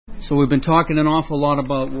So we've been talking an awful lot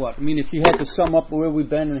about what? I mean, if you had to sum up where we've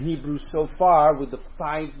been in Hebrews so far with the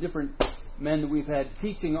 5 different men that we've had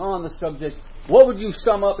teaching on the subject, what would you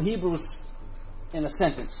sum up Hebrews in a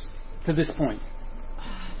sentence to this point?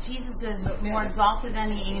 Jesus is more exalted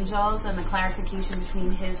than the angels, and the clarification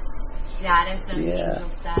between his status and the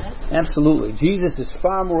angel's status. Absolutely. Jesus is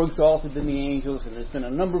far more exalted than the angels, and there's been a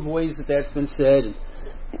number of ways that that's been said, and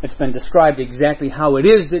it's been described exactly how it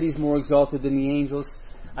is that he's more exalted than the angels.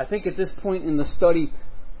 I think at this point in the study,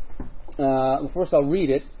 first I'll read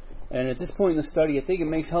it, and at this point in the study, I think it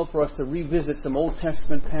may help for us to revisit some Old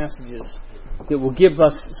Testament passages that will give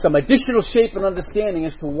us some additional shape and understanding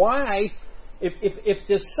as to why, if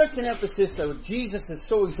there's such an emphasis that Jesus is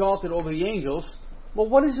so exalted over the angels, well,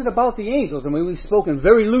 what is it about the angels? I mean, we've spoken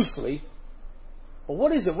very loosely, but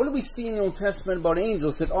what is it? What do we see in the Old Testament about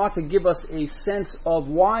angels that ought to give us a sense of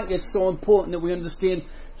why it's so important that we understand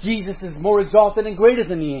Jesus is more exalted and greater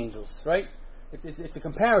than the angels, right? It's a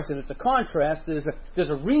comparison. It's a contrast. There's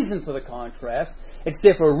a reason for the contrast. It's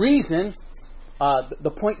there for a reason. The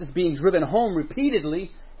point is being driven home repeatedly,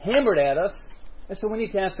 hammered at us, and so we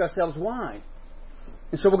need to ask ourselves why.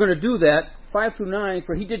 And so we're going to do that, 5 through 9.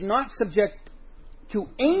 For he did not subject to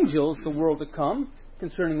angels the world to come,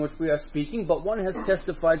 concerning which we are speaking, but one has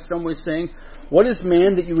testified somewhere saying, what is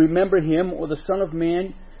man that you remember him, or the Son of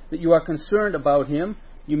Man that you are concerned about him?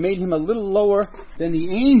 You made him a little lower than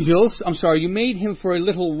the angels. You made him for a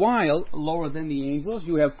little while lower than the angels.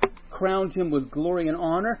 You have crowned him with glory and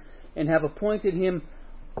honor, and have appointed him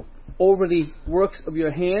over the works of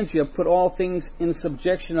your hands. You have put all things in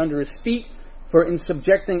subjection under his feet. For in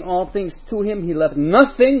subjecting all things to him, he left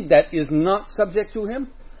nothing that is not subject to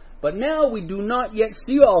him. But now we do not yet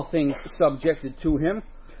see all things subjected to him,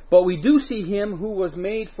 but we do see him who was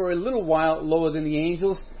made for a little while lower than the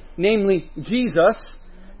angels, namely Jesus,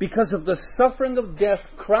 because of the suffering of death,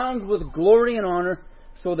 crowned with glory and honor,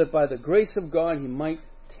 so that by the grace of God he might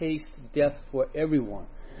taste death for everyone.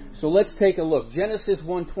 So let's take a look. Genesis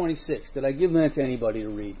 1:26. Did I give that to anybody to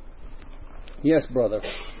read? Yes, brother.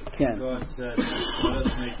 Ken. God said, let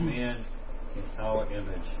us make man in our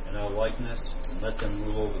image, in our likeness, and let them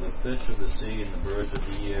rule over the fish of the sea and the birds of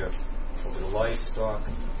the air, over the livestock,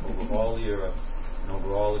 over all the earth, and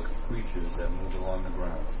over all the creatures that move along the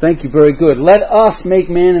ground. Thank you, very good. Let us make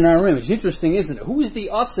man in our image. Interesting, isn't it? Who is the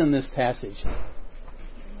us in this passage?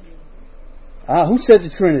 Who said the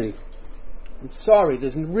Trinity? I'm sorry,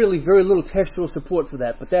 there's really very little textual support for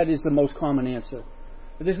that, but that is the most common answer.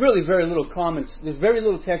 But there's really very little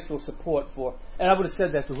textual support for, and I would have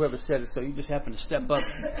said that to whoever said it, so you just happened to step up.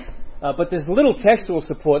 But there's little textual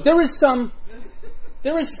support. There is some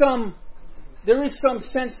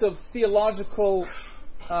sense of theological,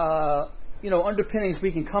 underpinnings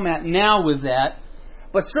we can come at now with that.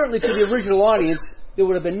 But certainly to the original audience, there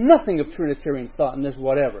would have been nothing of Trinitarian thought in this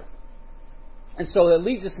whatever. And so that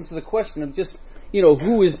leads us into the question of just,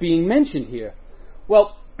 who is being mentioned here.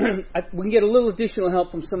 Well, we can get a little additional help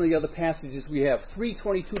from some of the other passages we have.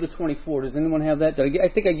 3:22 to 24. Does anyone have that? I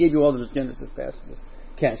think I gave you all those Genesis passages.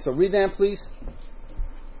 Okay, so read that, please.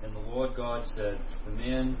 And the Lord God said, the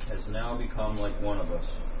man has now become like one of us,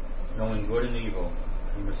 knowing good and evil.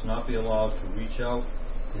 He must not be allowed to reach out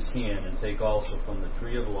his hand and take also from the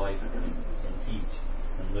tree of life and eat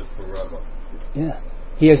and live forever. Yeah.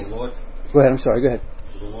 He has... Go ahead, I'm sorry, go ahead.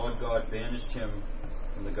 So the Lord God banished him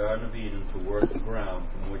from the Garden of Eden to work the ground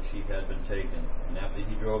from which he had been taken. And after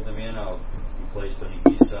he drove the man out, he placed on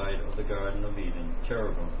the east side of the Garden of Eden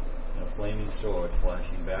cherubim and a flaming sword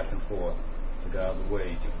flashing back and forth to guard the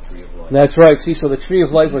way to the tree of life. That's right. See, so the tree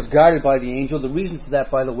of life was guarded by the angel. The reason for that,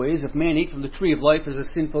 by the way, is if man ate from the tree of life as a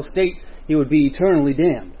sinful state, he would be eternally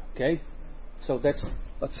damned. Okay? So let's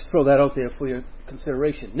throw that out there for your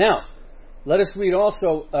consideration. Now, let us read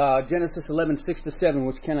also Genesis 11:6-7,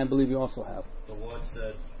 which Ken, I believe you also have. The Lord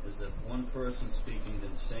said, is that one person speaking in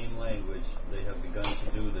the same language, they have begun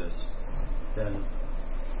to do this, then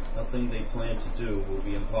nothing they plan to do will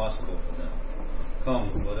be impossible for them.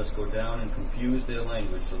 Come, let us go down and confuse their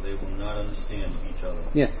language so they will not understand each other.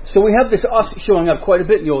 Yeah, so we have this us showing up quite a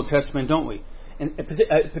bit in the Old Testament, don't we? And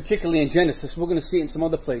particularly in Genesis. We're going to see it in some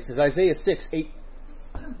other places. Isaiah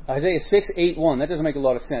 6:8-1. That doesn't make a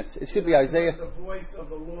lot of sense. It should be Isaiah. The voice of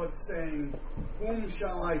the Lord saying, whom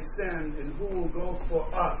shall I send, and who will go for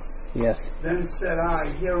us? Yes. Then said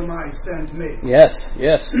I, here am I, send me. Yes,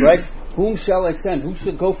 right? Whom shall I send? Who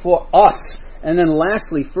should go for us? And then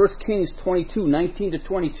lastly, 1 Kings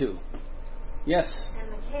 22:19-22. Yes.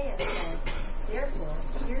 And Micaiah said, therefore,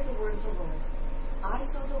 hear the word of the Lord. I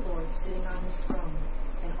saw the Lord sitting on his throne,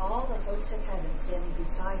 and all the host of heaven standing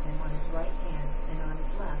beside him on his right hand and on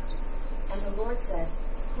his left. And the Lord said,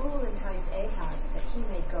 who will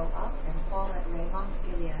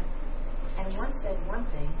And one said one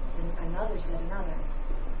thing, and another said another.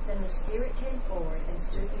 Then the Spirit came forward and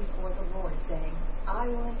stood before the Lord, saying, I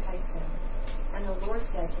will entice him. And the Lord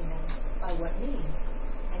said to him, By what means?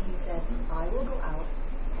 And he said, I will go out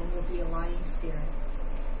and will be a lying spirit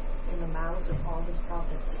in the mouths of all his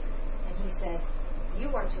prophets. And he said, You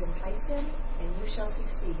are to entice him, and you shall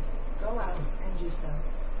succeed. Go out and do so.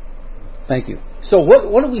 Thank you. So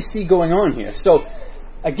what do we see going on here? So,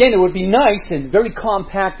 again, it would be nice and very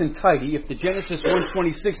compact and tidy if the Genesis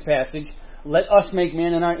 1:26 passage, let us make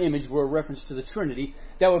man in our image, were a reference to the Trinity.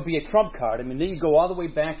 That would be a trump card. I mean, then you go all the way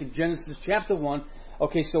back in Genesis chapter 1.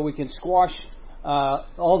 Okay, so we can squash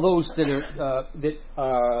all those that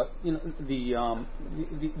are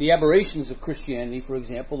the aberrations of Christianity, for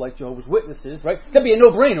example, like Jehovah's Witnesses, right? That'd be a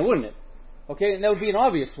no-brainer, wouldn't it? Okay, and that would be an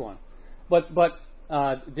obvious one. But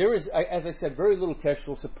there is, as I said, very little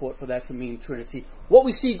textual support for that to mean Trinity. What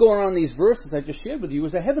we see going on in these verses I just shared with you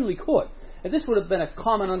is a heavenly court. And this would have been a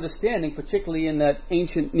common understanding, particularly in that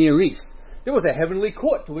ancient Near East. There was a heavenly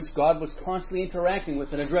court to which God was constantly interacting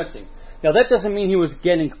with and addressing. Now, that doesn't mean he was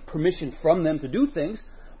getting permission from them to do things,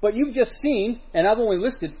 but you've just seen, and I've only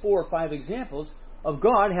listed 4 or 5 examples, of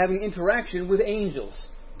God having interaction with angels,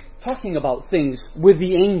 talking about things with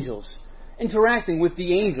the angels, interacting with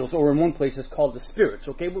the angels, or in one place it's called the spirits,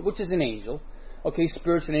 okay, which is an angel. Okay,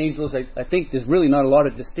 spirits and angels, I think there's really not a lot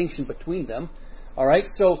of distinction between them. All right,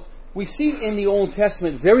 so we see in the Old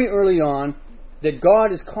Testament very early on that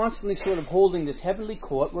God is constantly sort of holding this heavenly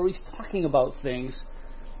court where he's talking about things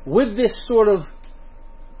with this sort of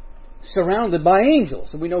surrounded by angels.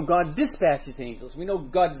 And we know God dispatches angels. We know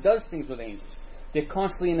God does things with angels. They're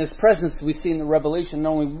constantly in his presence. We see in the Revelation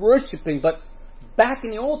not only worshiping, but back in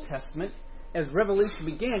the Old Testament, as Revelation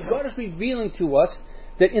began, God is revealing to us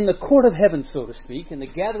that in the court of heaven, so to speak, in the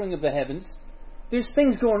gathering of the heavens, there's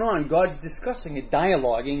things going on. God's discussing and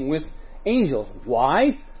dialoguing with angels.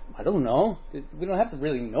 Why? I don't know. We don't have to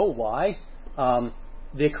really know why.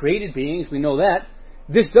 They're created beings. We know that.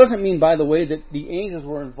 This doesn't mean, by the way, that the angels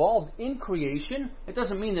were involved in creation. It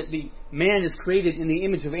doesn't mean that the man is created in the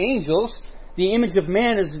image of angels. The image of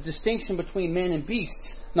man is a distinction between man and beasts,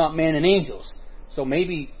 not man and angels. So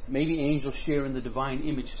maybe angels share in the divine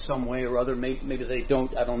image some way or other. Maybe they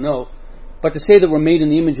don't. I don't know. But to say that we're made in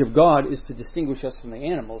the image of God is to distinguish us from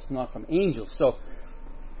the animals, not from angels. So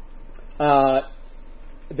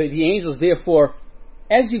the angels, therefore,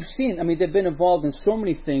 as you've seen, I mean, they've been involved in so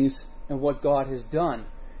many things and what God has done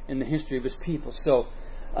in the history of his people. So,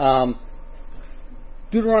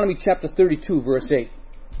 Deuteronomy chapter 32, verse 8.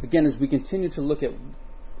 Again, as we continue to look at,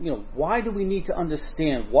 why do we need to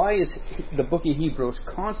understand? Why is the book of Hebrews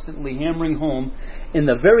constantly hammering home in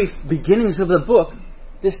the very beginnings of the book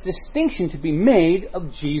this distinction to be made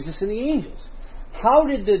of Jesus and the angels?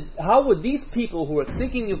 How would these people who are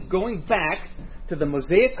thinking of going back to the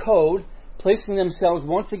Mosaic Code, placing themselves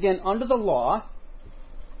once again under the law,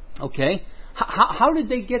 okay, how did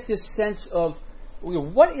they get this sense of,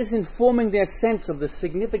 what is informing their sense of the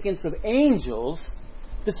significance of angels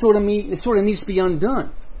that sort of needs to be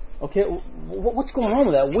undone? Okay, what's going on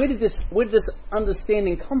with that? Where did this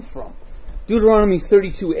understanding come from? Deuteronomy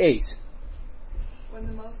 32:8. When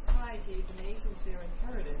the Most High gave the nations their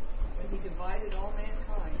inheritance, when he divided all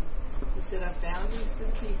mankind, he set up boundaries for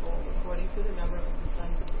the people according to the number of the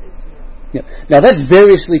sons of Israel. Yeah. Now that's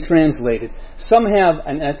variously translated. Some have,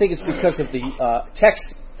 and I think it's because of the text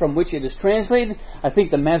from which it is translated. I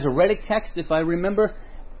think the Masoretic text, if I remember,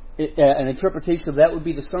 an interpretation of that would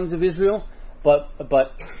be the sons of Israel. But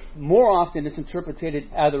more often it's interpreted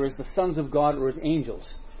either as the sons of God or as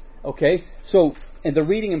angels. Okay? So, and the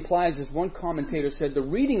reading implies, as one commentator said, the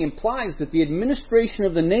reading implies that the administration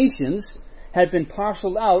of the nations had been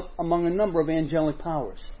parceled out among a number of angelic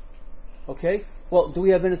powers. Okay? Well, do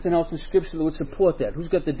we have anything else in Scripture that would support that? Who's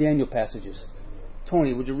got the Daniel passages?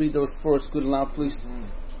 Tony, would you read those for us good and loud, please?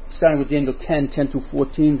 Starting with Daniel 10 through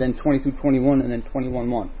 14, then 20 through 21, and then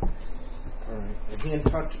 21:1. All right. And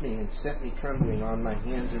he touched me and set me trembling on my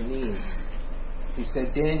hands and knees. He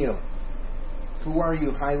said, Daniel, who are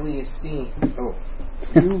you highly esteemed? Oh,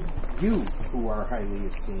 you who are highly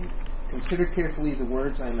esteemed. Consider carefully the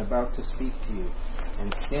words I am about to speak to you,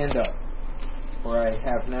 and stand up, for I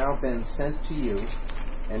have now been sent to you.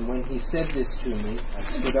 And when he said this to me,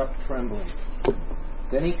 I stood up trembling.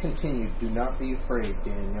 Then he continued, do not be afraid,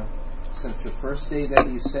 Daniel. Since the first day that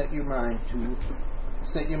you set your mind to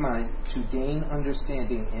gain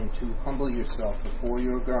understanding and to humble yourself before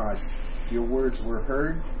your God, your words were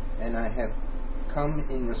heard, and I have come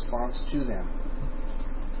in response to them.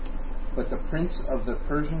 But the prince of the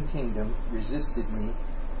Persian kingdom resisted me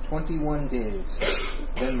 21 days.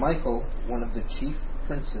 Then Michael, one of the chief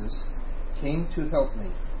princes, came to help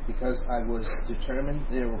me because I was determined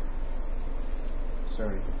there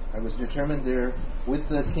with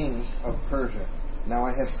the king of Persia. Now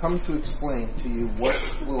I have come to explain to you what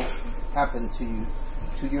will happen to you,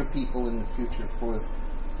 to your people in the future, for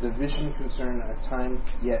the vision concern a time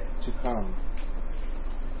yet to come.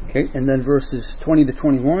 Okay, and then verses 20 to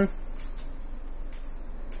 21.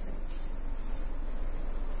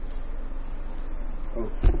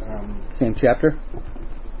 Same chapter.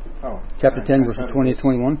 Chapter 10, verses 20 to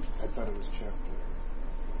 21. I thought it was chapter.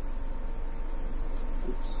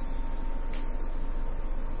 Oops.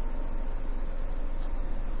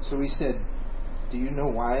 So he said, "Do you know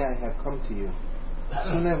why I have come to you?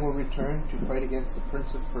 Soon I will return to fight against the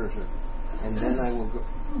prince of Persia, and then I will go.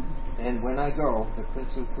 And when I go, the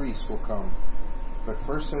prince of Greece will come. But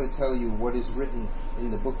first I will tell you what is written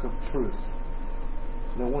in the book of truth.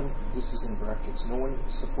 No one," this is in brackets, "no one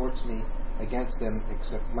supports me against them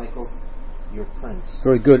except Michael, your prince."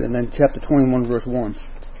 Very good. And then chapter 21, verse 1.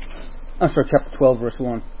 I'm sorry, chapter 12, verse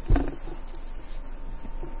 1.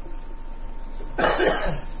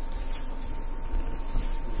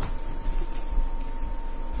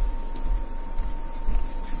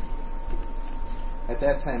 At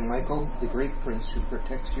that time, Michael, the great prince who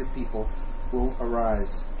protects your people, will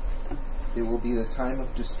arise. There will be the time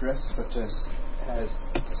of distress such as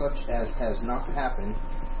has not happened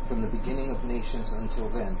from the beginning of nations until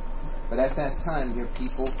then. But at that time, your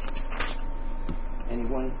people,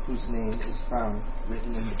 anyone whose name is found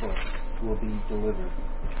written in the book, will be delivered.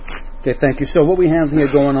 Okay, thank you. So what we have here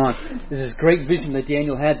going on is this great vision that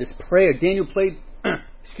Daniel had, this prayer. Daniel prayed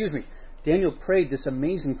this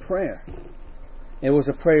amazing prayer. It was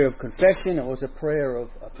a prayer of confession. It was a prayer of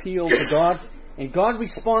appeal to God. And God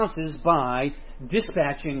responds by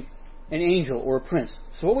dispatching an angel or a prince.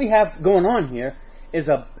 So what we have going on here is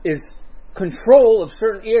control of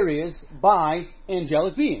certain areas by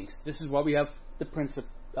angelic beings. This is why we have the prince of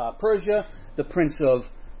Persia, the prince of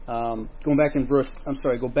go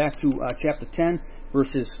back to chapter 10,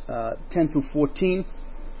 verses 10 through 14.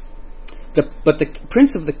 But the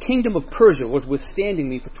prince of the kingdom of Persia was withstanding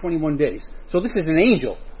me for 21 days. So this is an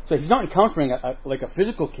angel. So he's not encountering like a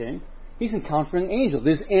physical king. He's encountering an angel.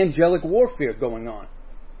 There's angelic warfare going on.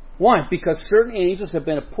 Why? Because certain angels have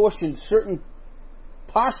been apportioned certain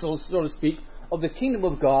parcels, so to speak, of the kingdom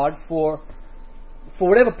of God for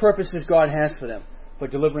whatever purposes God has for them. For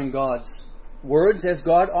delivering God's words, as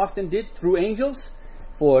God often did, through angels.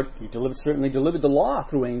 He certainly delivered the law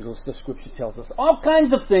through angels, the scripture tells us. All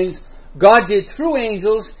kinds of things God did through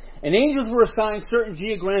angels, and angels were assigned certain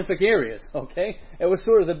geographic areas. Okay, it was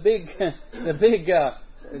sort of the big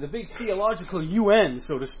theological UN,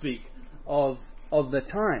 so to speak, of the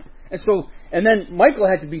time. And then Michael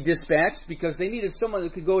had to be dispatched because they needed someone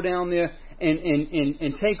that could go down there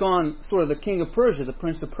and take on sort of the king of Persia, the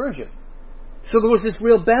prince of Persia. So there was this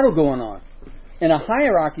real battle going on, and a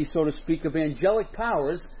hierarchy, so to speak, of angelic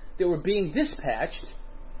powers that were being dispatched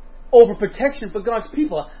over protection for God's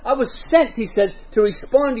people. I was sent, he said, to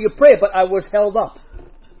respond to your prayer, but I was held up.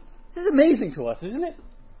 This is amazing to us, isn't it?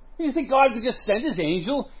 You think God could just send his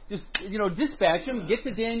angel, dispatch him, get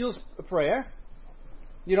to Daniel's prayer?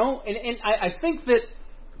 And I think that,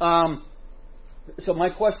 so my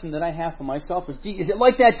question that I have for myself is it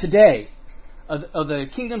like that today? Are the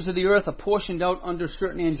kingdoms of the earth apportioned out under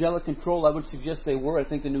certain angelic control? I would suggest they were. I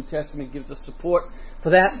think the New Testament gives us support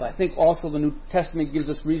for that. But I think also the New Testament gives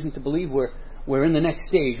us reason to believe we're in the next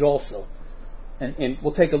stage also. And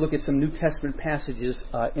we'll take a look at some New Testament passages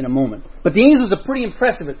in a moment. But the angels are pretty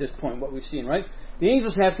impressive at this point, what we've seen, right? The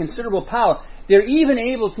angels have considerable power. They're even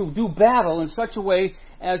able to do battle in such a way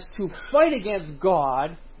as to fight against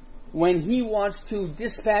God when he wants to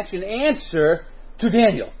dispatch an answer to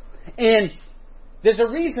Daniel. And there's a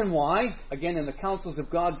reason why, again, in the counsels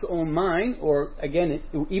of God's own mind, or again,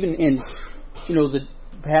 even in,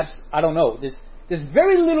 perhaps, I don't know, there's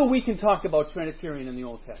very little we can talk about Trinitarian in the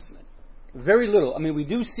Old Testament. Very little. I mean, we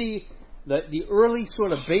do see the early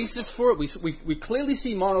sort of basis for it. We clearly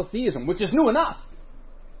see monotheism, which is new enough.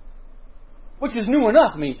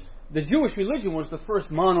 I mean, the Jewish religion was the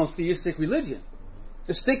first monotheistic religion.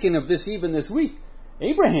 Just thinking of this even this week.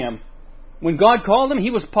 Abraham, when God called him,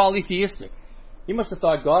 he was polytheistic. He must have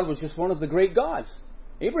thought God was just one of the great gods.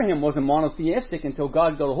 Abraham wasn't monotheistic until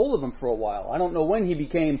God got a hold of him for a while. I don't know when he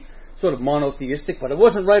became sort of monotheistic, but it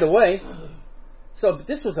wasn't right away. So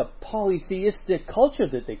this was a polytheistic culture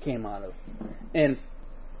that they came out of. And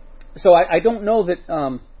so I don't know that,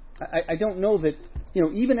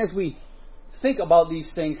 even as we think about these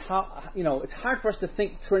things, how it's hard for us to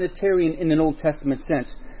think Trinitarian in an Old Testament sense,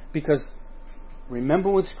 because remember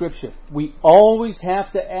with Scripture, we always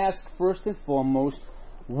have to ask first and foremost,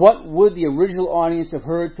 what would the original audience have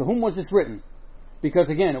heard? To whom was this written? Because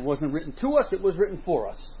again, it wasn't written to us, it was written for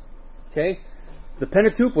us. Okay? The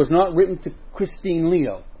Pentateuch was not written to Christine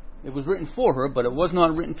Leo. It was written for her, but it was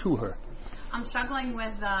not written to her. I'm struggling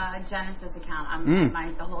with Genesis account.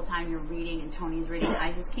 The whole time you're reading and Tony's reading,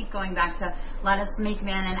 I just keep going back to "Let us make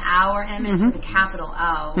man in our image" with a capital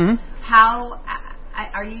O. How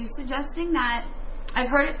are you suggesting that? I've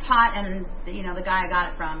heard it taught, and the guy I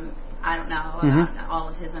got it from, I don't know about all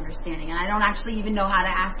of his understanding, and I don't actually even know how to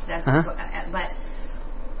ask this, but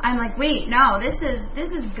I'm like, wait, no, this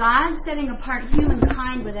is God setting apart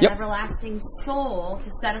humankind with an everlasting soul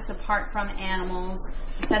to set us apart from animals,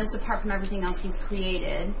 to set us apart from everything else He's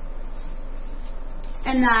created.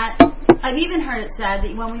 And that I've even heard it said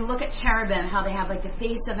that when we look at cherubim, how they have like the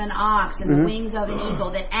face of an ox and the wings of an eagle,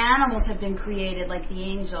 that animals have been created like the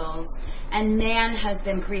angels, and man has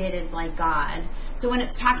been created like God. So when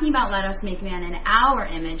it's talking about "let us make man in our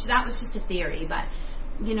image," that was just a theory, but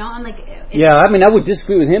I'm like... I would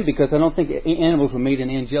disagree with him because I don't think animals were made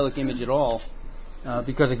in angelic image at all.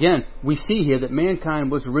 Because again, we see here that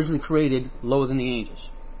mankind was originally created lower than the angels.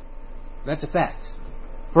 That's a fact.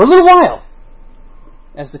 For a little while,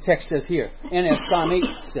 as the text says here, and as Psalm 8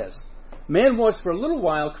 says. Man was for a little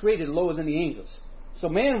while created lower than the angels. So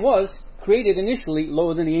man was created initially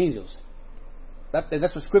lower than the angels.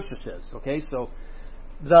 That's what Scripture says. Okay, so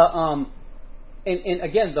And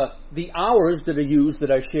again, the hours that are used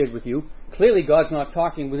that I shared with you, clearly God's not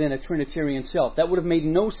talking within a Trinitarian self. That would have made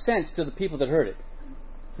no sense to the people that heard it.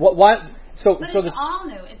 Why? It's all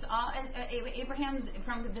new. It's all Abraham's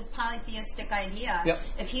from this polytheistic idea. Yep.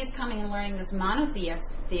 If he's coming and learning this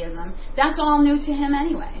monotheism, that's all new to him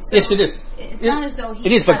anyway. So yes, it is. It's not as though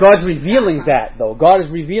it is, but God's revealing that, though. God is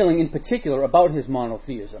revealing in particular about His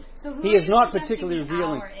monotheism. So He is not particularly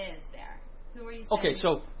revealing. Okay,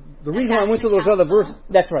 so the reason I went to those other verses,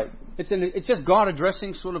 that's right. It's just God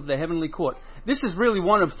addressing sort of the heavenly court. This is really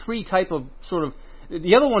one of three type of sort of.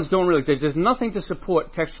 The other ones don't really. There's nothing to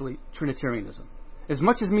support textually Trinitarianism. As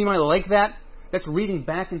much as we might like that, that's reading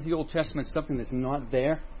back into the Old Testament something that's not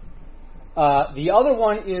there. The other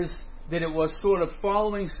one is that it was sort of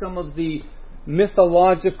following some of the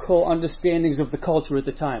mythological understandings of the culture at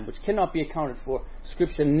the time, which cannot be accounted for.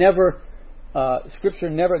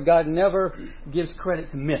 God never gives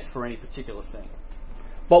credit to myth for any particular thing.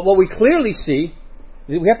 But what we clearly see,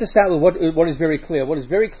 we have to start with what is very clear. What is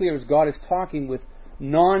very clear is God is talking with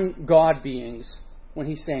non-God beings when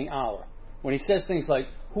He's saying our. When He says things like,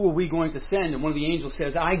 "Who are we going to send?" and one of the angels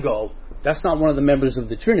says, "I go," that's not one of the members of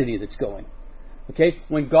the Trinity that's going. Okay?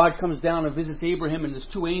 When God comes down and visits Abraham and there's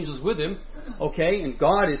two angels with him, okay, and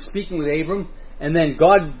God is speaking with Abram, and then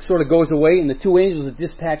God sort of goes away and the two angels are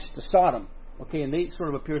dispatched to Sodom. Okay, and they sort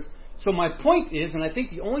of appear. So my point is, and I think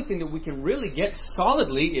the only thing that we can really get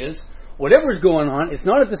solidly is, whatever is going on, it's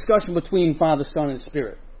not a discussion between Father, Son, and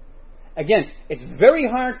Spirit. Again, it's very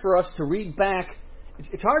hard for us to read back.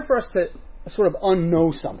 It's hard for us to sort of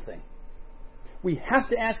unknow something. We have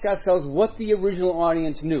to ask ourselves what the original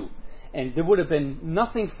audience knew. And there would have been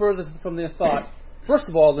nothing further from their thought, first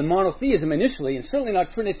of all, than monotheism initially, and certainly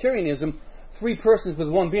not Trinitarianism, three persons with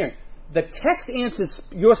one being. The text answers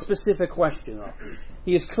your specific question, though.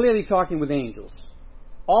 He is clearly talking with angels.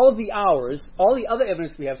 All of the hours, all the other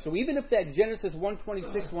evidence we have, so even if that Genesis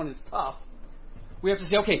 1:26 one is tough, we have to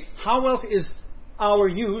say, okay, how else is hour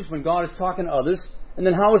used when God is talking to others, and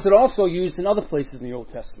then how is it also used in other places in the Old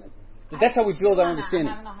Testament? That's how we build our understanding.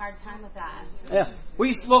 I'm having a hard time with that. Yeah.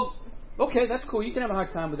 Well, okay, that's cool. You can have a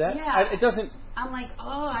hard time with that. Yeah. It doesn't... I'm like,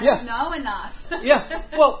 I don't know enough. Yeah.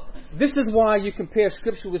 Well, this is why you compare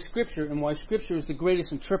Scripture with Scripture and why Scripture is the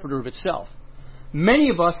greatest interpreter of itself. Many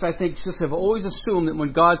of us, I think, just have always assumed that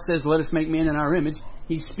when God says, "Let us make man in our image,"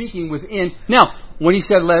 He's speaking within. Now, when He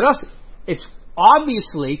said, "Let us," it's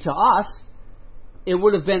obviously, to us, it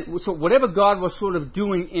would have been, so whatever God was sort of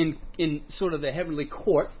doing in sort of the heavenly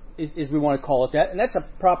court, is we want to call it that, and that's a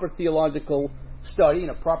proper theological study and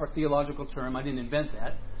a proper theological term. I didn't invent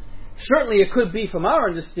that. Certainly it could be, from our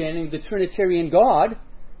understanding, the Trinitarian God.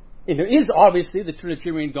 And there is obviously the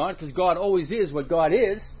Trinitarian God, because God always is what God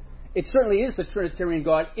is. It certainly is the Trinitarian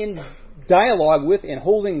God in dialogue with and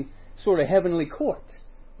holding sort of heavenly court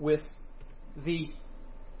with the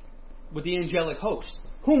angelic host,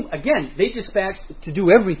 whom, again, they dispatched to do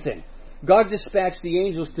everything. God dispatched the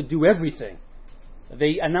angels to do everything.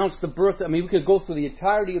 They announced the birth. I mean, we could go through the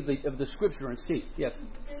entirety of the Scripture and see. Yes?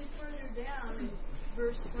 Then further down, in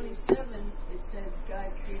verse 27, it says God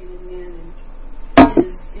created man in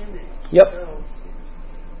His image. Yep. So,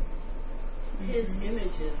 His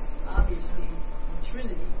image is obviously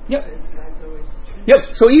Trinity. Yep. Because God's always Trinity. Yep.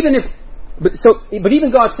 So but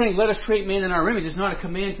even God saying, "Let us create man in our image," is not a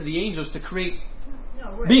command to the angels to create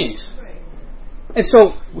beings. Right. And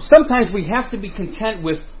so sometimes we have to be content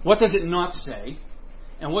with what does it not say,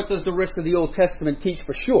 and what does the rest of the Old Testament teach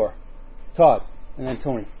for sure. Todd, and then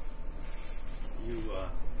Tony.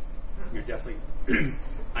 You're definitely.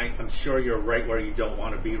 I'm sure you're right where you don't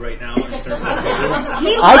want to be right now in terms of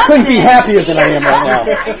I couldn't be happier than I am right now.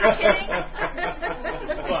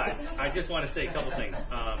 But I just want to say a couple things.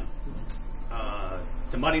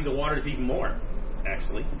 To muddy the waters even more,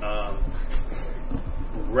 actually.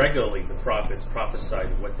 Regularly, the prophets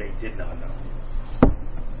prophesied what they did not know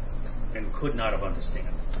and could not have understood.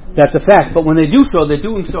 That's a fact. But when they do so, they're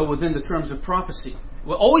doing so within the terms of prophecy.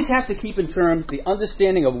 We'll always have to keep in terms the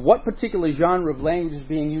understanding of what particular genre of language is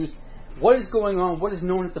being used, what is going on, what is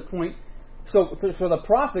known at the point. So for the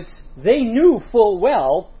prophets, they knew full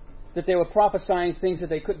well that they were prophesying things that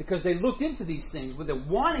they could, because they looked into these things, but they're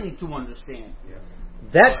wanting to understand. Yeah.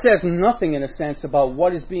 That says nothing, in a sense, about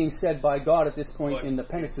what is being said by God at this point in the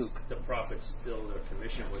Pentateuch. The prophets still, their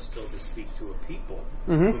commission was still to speak to a people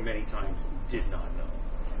who many times did not know.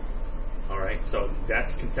 All right, so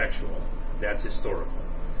that's contextual, that's historical.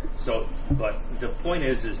 So, but the point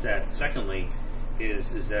is that secondly, is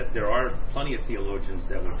that there are plenty of theologians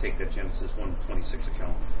that would take that Genesis 1:26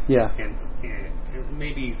 account. Yeah. And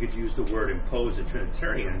maybe you could use the word impose a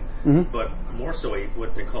Trinitarian, but more so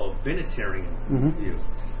what they call a Binitarian view,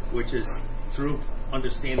 which is through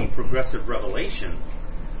understanding progressive revelation,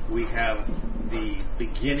 we have the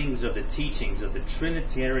beginnings of the teachings of the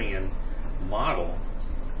Trinitarian model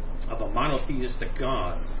of a monotheistic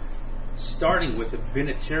God, starting with the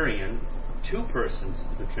Binitarian, two persons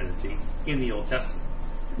of the Trinity in the Old Testament.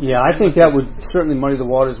 Yeah, I think that would certainly muddy the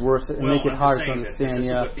waters worse and make it harder to understand.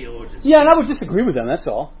 Yeah, and I would disagree with them, that's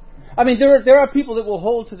all. I mean, there are people that will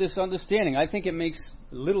hold to this understanding. I think it makes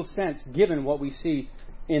little sense given what we see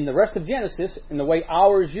in the rest of Genesis and the way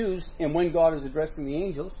ours is used and when God is addressing the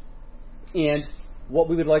angels, and what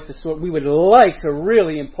we would like to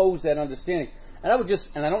really impose that understanding. And I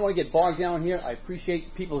don't want to get bogged down here. I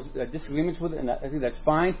appreciate people's disagreements with it, and I think that's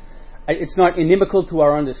fine. It's not inimical to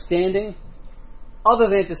our understanding, other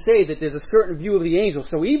than to say that there's a certain view of the angels.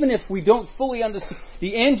 So even if we don't fully understand,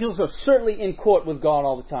 the angels are certainly in court with God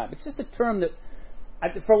all the time. It's just a term that,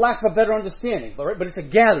 for lack of a better understanding, but it's a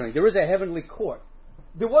gathering. There is a heavenly court.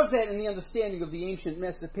 There was that in the understanding of the ancient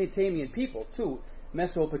Mesopotamian people, too,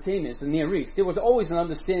 Mesopotamians, the Near East. There was always an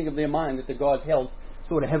understanding of their mind that the gods held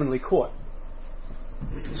sort of heavenly court.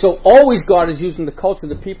 So always God is using the culture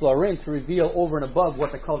the people are in to reveal over and above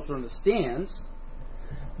what the culture understands.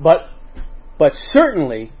 But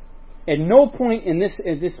certainly, at no point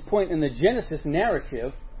at this point in the Genesis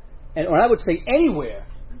narrative, and I would say anywhere,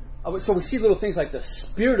 so we see little things like the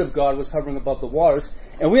Spirit of God was hovering above the waters,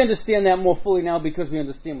 and we understand that more fully now because we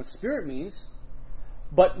understand what Spirit means.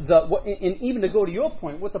 But and even to go to your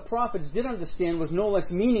point, what the prophets did understand was no less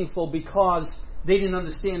meaningful because they didn't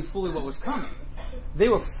understand fully what was coming. They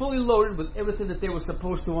were fully loaded with everything that they were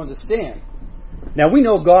supposed to understand. Now, we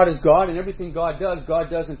know God is God, and everything God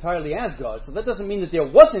does entirely as God. So that doesn't mean that there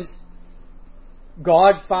wasn't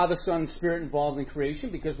God, Father, Son, Spirit involved in creation,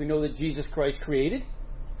 because we know that Jesus Christ created.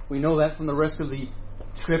 We know that from the rest of the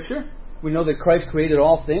Scripture. We know that Christ created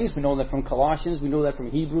all things. We know that from Colossians. We know that from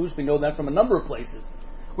Hebrews. We know that from a number of places.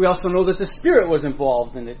 We also know that the Spirit was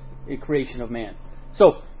involved in the creation of man.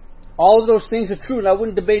 So, all of those things are true, and I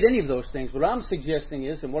wouldn't debate any of those things. What I'm suggesting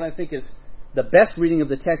is, and what I think is the best reading of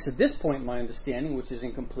the text at this point in my understanding, which is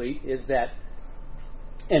incomplete, is that,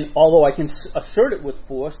 and although I can assert it with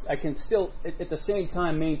force, I can still, at the same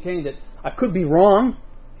time, maintain that I could be wrong.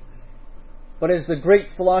 But as the great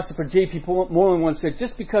philosopher J.P. Moreland once said,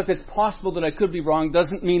 just because it's possible that I could be wrong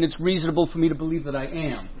doesn't mean it's reasonable for me to believe that I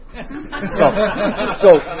am.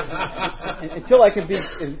 So until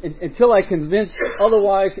I convince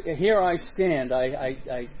otherwise, here I stand.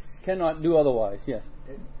 I cannot do otherwise. Yes.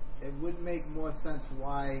 It would make more sense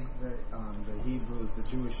why the Hebrews, the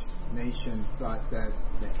Jewish nation, thought that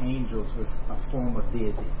the angels was a form of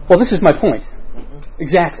deity. Well, this is my point.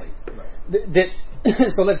 Exactly. Right.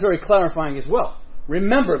 So that's very clarifying as well.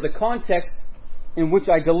 Remember the context in which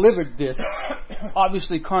I delivered this,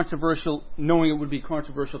 obviously controversial, knowing it would be a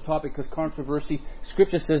controversial topic, because controversy,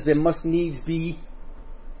 Scripture says there must needs be,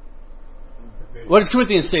 what did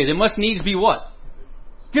Corinthians say? There must needs be what?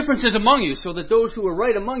 Differences among you, so that those who are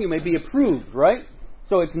right among you may be approved, right?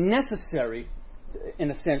 So it's necessary,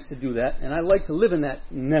 in a sense, to do that, and I like to live in that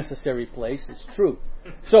necessary place, it's true.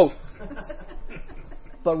 So,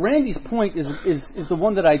 But Randy's point is the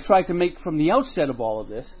one that I tried to make from the outset of all of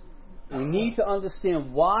this. We need to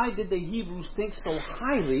understand, why did the Hebrews think so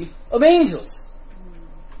highly of angels?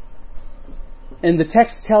 And the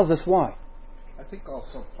text tells us why. I think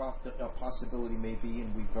also a possibility may be,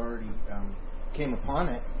 and we've already came upon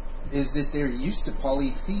it, is that they're used to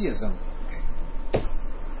polytheism.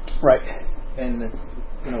 Right. And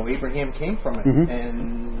Abraham came from it, mm-hmm.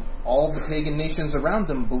 and all the pagan nations around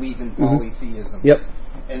them believe in polytheism. Mm-hmm. Yep.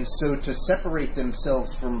 And so to separate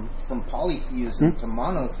themselves from polytheism to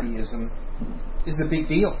monotheism is a big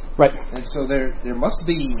deal. Right. And so there must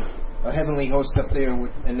be a heavenly host up there,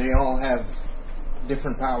 and they all have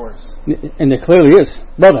different powers. And there clearly is.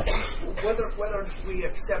 Brother. Whether we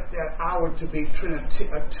accept that hour to be a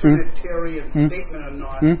Trinitarian statement or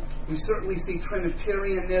not, we certainly see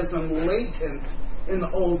Trinitarianism latent in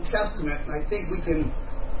the Old Testament. And I think we can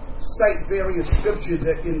cite various scriptures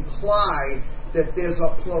that imply that there's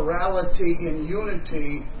a plurality in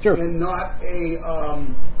unity, and not a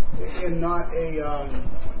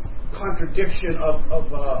contradiction of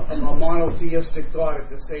a monotheistic God at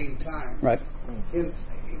the same time. Right.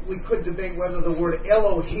 We could debate whether the word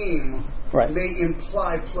Elohim may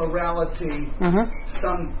imply plurality.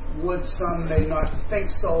 Some would, some may not think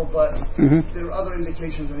so, but there are other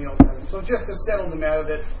indications in the Old Testament. So just to settle the matter,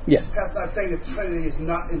 that Pat's not saying that Trinity is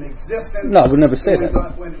not in existence. No, we never say that.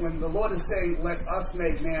 When the Lord is saying, "Let us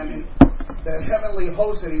make man," and the heavenly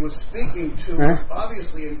host that he was speaking to was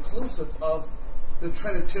obviously inclusive of the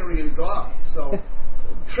Trinitarian God. So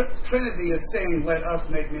Trinity is saying, "Let us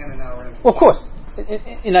make man in our image." Well, of course,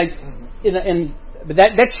 but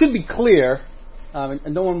that should be clear,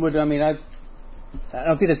 and no one would. I mean, I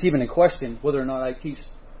don't think that's even in question whether or not I teach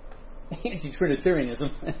anti-Trinitarianism.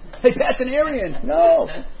 Hey, that's an Arian. No.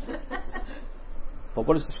 But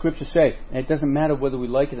what does the Scripture say? And it doesn't matter whether we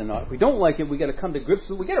like it or not. If we don't like it, we got to come to grips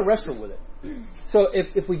with it. We got to wrestle with it. So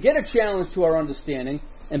if we get a challenge to our understanding,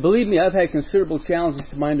 and believe me, I've had considerable challenges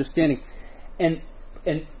to my understanding, and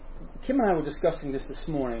Kim and I were discussing this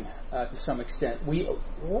morning to some extent.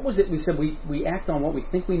 What was it we said? We act on what we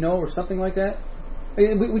think we know, or something like that?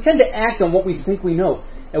 We tend to act on what we think we know,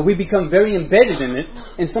 and we become very embedded in it,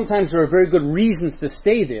 and sometimes there are very good reasons to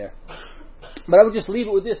stay there. But I would just leave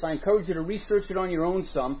it with this. I encourage you to research it on your own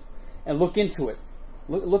some, and look into it.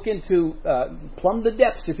 Look into, plumb the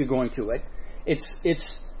depths if you're going to it.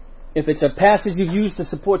 If it's a passage you've used to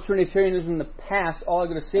support Trinitarianism in the past, all I'm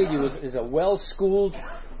going to say to you is a well-schooled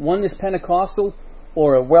Oneness Pentecostal,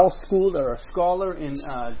 or a well-schooled or a scholar in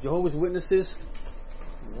Jehovah's Witnesses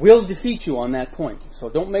will defeat you on that point. So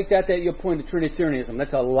don't make that your point of Trinitarianism.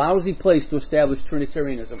 That's a lousy place to establish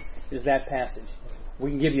Trinitarianism, is that passage. We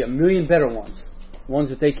can give you a million better ones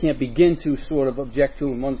that they can't begin to sort of object to,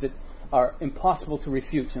 and ones that are impossible to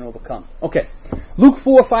refute and overcome. Okay, Luke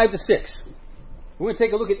 4, 5 to 6. We're going to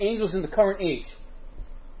take a look at angels in the current age.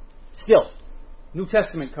 Still, New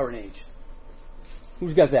Testament current age.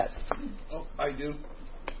 Who's got that? Oh, I do.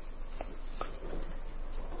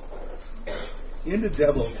 And the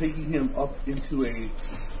devil, taking him up into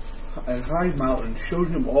a high mountain, showed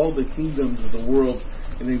him all the kingdoms of the world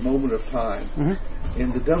in a moment of time.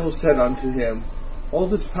 And the devil said unto him, All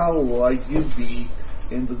this power will I give thee,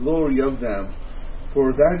 and the glory of them.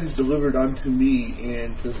 For that is delivered unto me,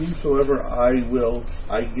 and to whomsoever I will,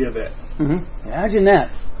 I give it. Imagine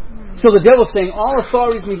that. So the devil's saying, all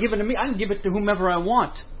authority has been given to me. I can give it to whomever I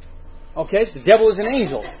want. Okay? The devil is an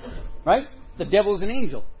angel. Right? The devil is an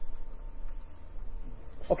angel.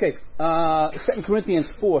 Okay. 2 Corinthians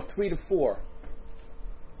 4, 3 to 4.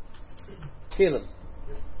 Caleb.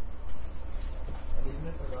 And even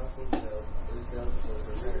if the gospel is veiled, it is veiled to those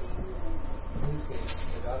who perish. In whose case,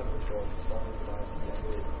 the God of this world is strongly divided from the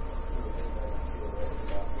unbelievers, so that they might not see the light of the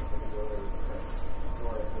gospel but go away with Christ,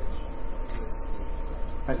 nor at which he is seen.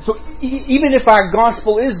 Right. So even if our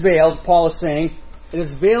gospel is veiled, Paul is saying, it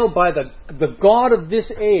is veiled by the God of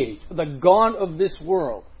this age, the God of this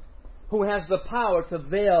world, who has the power to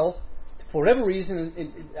veil, for whatever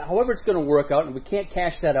reason, however it's going to work out, and we can't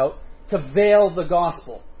cash that out, to veil the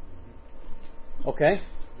gospel. Okay?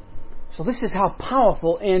 So this is how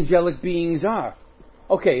powerful angelic beings are.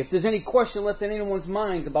 Okay, if there's any question left in anyone's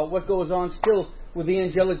minds about what goes on still with the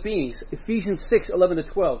angelic beings, Ephesians 6, 11 to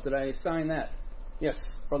 12. Did I assign that? Yes,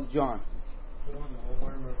 Brother John. The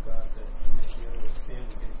armor of God, that you may be able to stand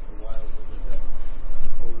against the wiles of the devil.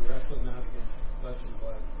 For we wrestle not against flesh and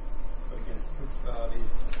blood, but against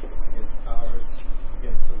principalities, against powers,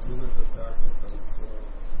 against the rulers of darkness of this world,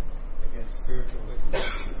 against spiritual wickedness.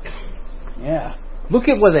 Yeah. Look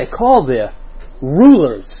at what they're called there.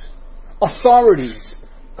 Rulers, authorities,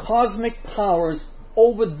 cosmic powers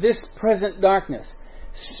over this present darkness.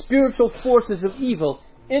 spiritual forces of evil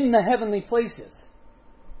in the heavenly places.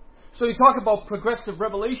 So you talk about progressive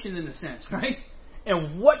revelation in a sense, right?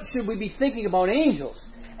 And what should we be thinking about angels?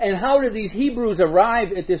 And how do these Hebrews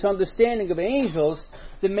arrive at this understanding of angels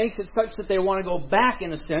that makes it such that they want to go back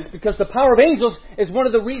in a sense? Because the power of angels is one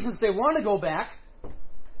of the reasons they want to go back.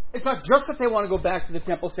 It's not just that they want to go back to the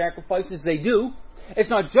temple sacrifices, they do. It's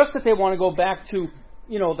not just that they want to go back to,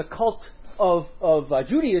 the cult of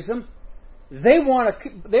Judaism. They want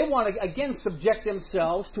to again subject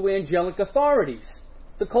themselves to angelic authorities.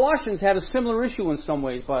 The Colossians had a similar issue in some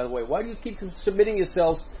ways, by the way. Why do you keep submitting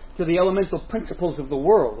yourselves to the elemental principles of the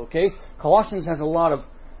world? Okay, Colossians has a lot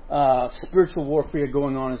of spiritual warfare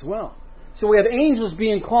going on as well. So we have angels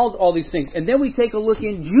being called all these things, and then we take a look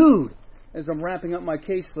in Jude as I'm wrapping up my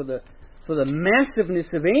case for the massiveness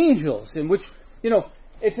of angels, in which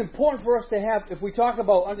it's important for us to have, if we talk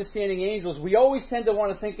about understanding angels, we always tend to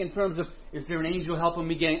want to think in terms of, is there an angel helping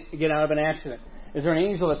me get out of an accident? Is there an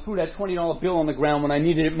angel that threw that $20 bill on the ground when I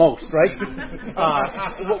needed it most, right?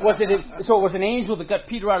 So it was an angel that got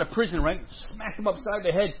Peter out of prison, right? Smacked him upside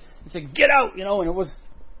the head and said, get out, and it was...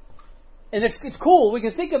 And it's cool, we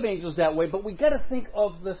can think of angels that way, but we got to think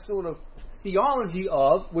of the sort of theology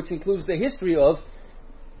of, which includes the history of,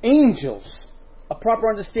 angels. A proper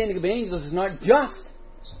understanding of angels is not just,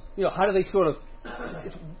 how do they sort of...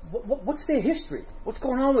 What's their history? What's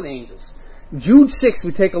going on with angels? Jude 6,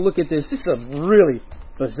 we take a look at this. This is a really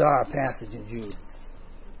bizarre passage in Jude.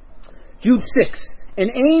 Jude 6.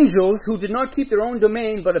 And angels who did not keep their own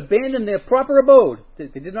domain but abandoned their proper abode. They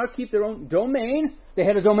did not keep their own domain. They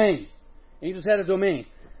had a domain. Angels had a domain.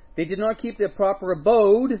 They did not keep their proper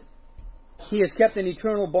abode. He has kept in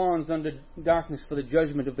eternal bonds under darkness for the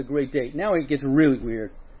judgment of the great day. Now it gets really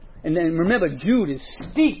weird. And then remember, Jude is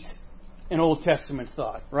steeped in Old Testament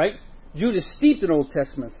thought, right? Jude is steeped in Old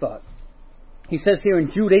Testament thought. He says here in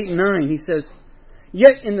Jude 8 and 9, he says,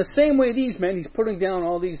 yet in the same way these men, he's putting down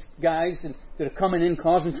all these guys that are coming in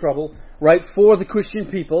causing trouble, right, for the Christian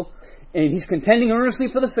people, and he's contending earnestly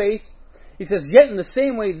for the faith. He says, yet in the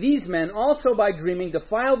same way these men also by dreaming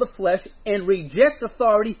defile the flesh and reject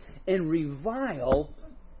authority and revile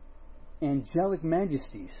angelic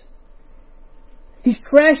majesties. He's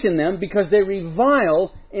trashing them because they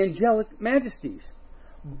revile angelic majesties.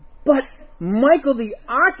 But Michael the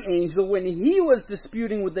archangel, when he was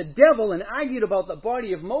disputing with the devil and argued about the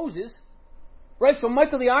body of Moses, right? So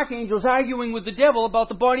Michael the archangel is arguing with the devil about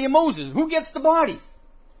the body of Moses. Who gets the body?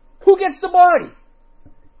 Who gets the body?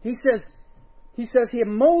 He says here,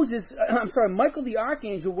 Michael the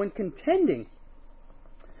archangel, when contending,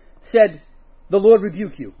 said, the Lord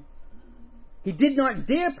rebuke you. He did not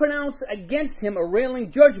dare pronounce against him a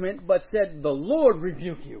railing judgment, but said, the Lord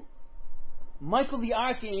rebuke you. Michael the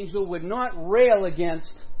archangel would not rail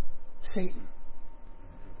against Satan.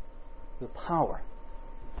 The power.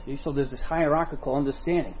 See, so there's this hierarchical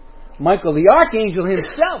understanding. Michael the archangel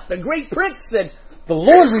himself, the great prince, said, the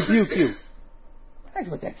Lord rebuke you. That's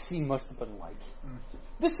what that scene must have been like.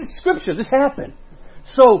 This is scripture. This happened.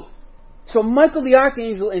 So Michael the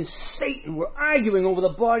archangel and Satan were arguing over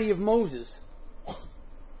the body of Moses.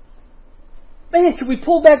 Man, could we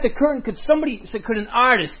pull back the curtain? Could an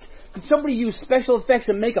artist, could somebody use special effects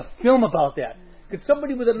and make a film about that? Could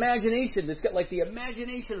somebody with imagination, that's got like the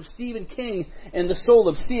imagination of Stephen King and the soul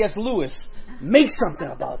of C.S. Lewis, make something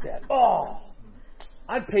about that? Oh,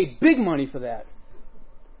 I'd pay big money for that.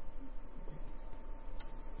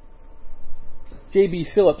 J.B.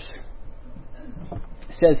 Phillips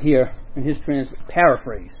says here in his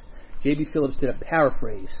paraphrase. J.B. Phillips did a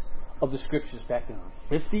paraphrase of the scriptures back in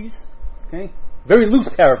the 50s. Okay? Very loose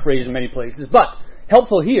paraphrase in many places, but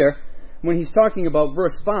helpful here when he's talking about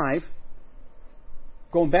verse 5,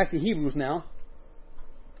 going back to Hebrews now.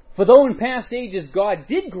 For though in past ages God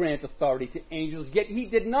did grant authority to angels, yet he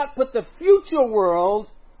did not put the future world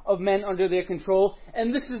of men under their control,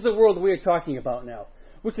 and this is the world we are talking about now,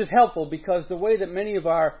 which is helpful because the way that many of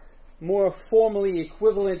our more formally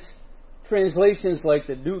equivalent translations like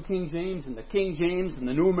the New King James and the King James and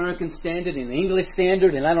the New American Standard and the English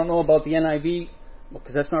Standard, and I don't know about the NIV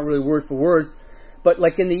because that's not really word for word, but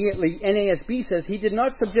like in the NASB says, he did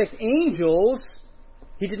not subject to angels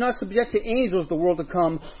the world to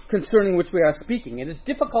come concerning which we are speaking. And it's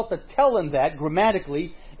difficult to tell in that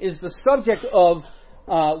grammatically is the subject of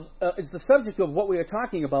what we are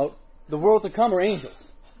talking about, the world to come or angels.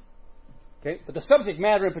 Okay, but the subject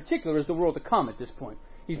matter in particular is the world to come at this point.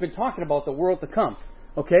 He's been talking about the world to come.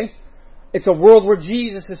 Okay, it's a world where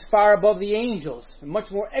Jesus is far above the angels and much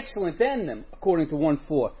more excellent than them, according to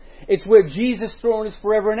 1:4. It's where Jesus' throne is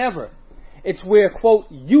forever and ever. It's where, quote,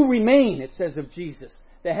 you remain, it says of Jesus.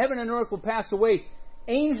 The heaven and earth will pass away.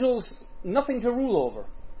 angels nothing to rule over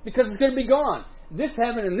because it's going to be gone. This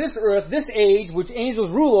heaven and this earth, this age, which angels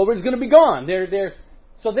rule over, is going to be gone.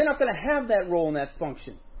 So they're not going to have that role and that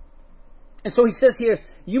function. And so he says here,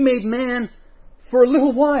 you made man for a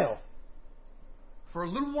little while. For a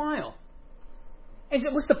little while. And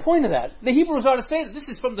what's the point of that? The Hebrews ought to say that this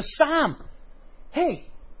is from the Psalm. Hey,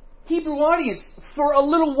 Hebrew audience, for a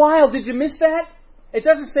little while, did you miss that? It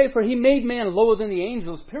doesn't say for he made man lower than the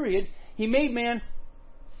angels, period. He made man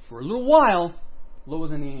for a little while lower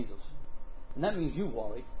than the angels. And that means you,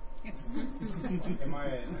 Wally. Am I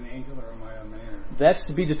an angel or am I a man? That's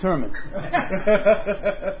to be determined. My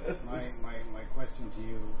question to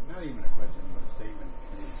you, not even a question, but a statement,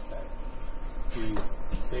 is that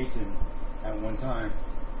Satan at one time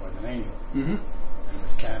was an angel and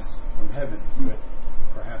was cast from heaven with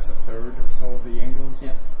perhaps a third or so of the angels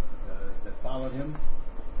that followed him,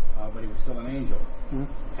 but he was still an angel.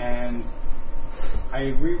 And I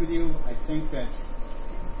agree with you. I think that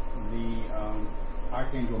the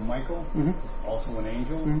Archangel Michael is also an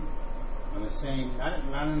angel, on the same,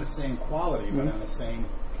 not in the same quality, but on the same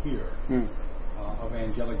tier of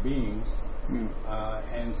angelic beings.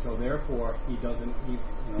 And so therefore he doesn't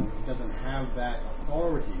have that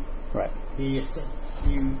authority. Right. He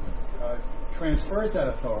transfers that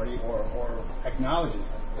authority or acknowledges,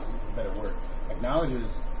 is a better word,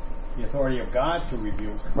 acknowledges the authority of God to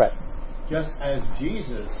rebuke. Right. Just as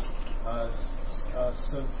Jesus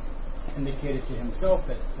indicated to himself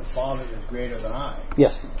that the Father is greater than I.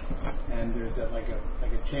 Yes. And there's like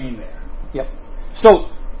a chain there. Yep. So,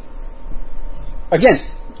 again,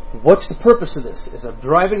 what's the purpose of this? As I'm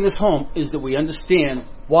driving this home, is that we understand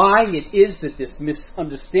why it is that this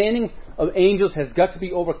misunderstanding of angels has got to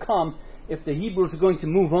be overcome if the Hebrews are going to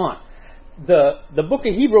move on. The book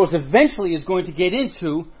of Hebrews eventually is going to get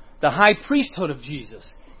into the high priesthood of Jesus.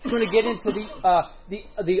 It's going to get into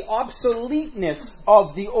the obsoleteness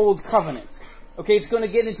of the old covenant. Okay, it's going to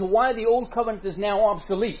get into why the old covenant is now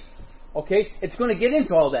obsolete. Okay, it's going to get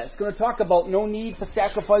into all that. It's going to talk about no need for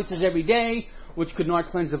sacrifices every day, which could not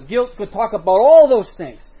cleanse of guilt. It's going to talk about all those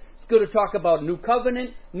things. It's going to talk about new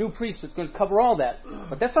covenant, new priesthood. It's going to cover all that.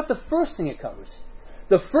 But that's not the first thing it covers.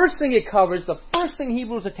 The first thing it covers, the first thing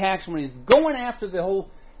Hebrews attacks when he's going after the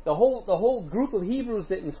whole group of Hebrews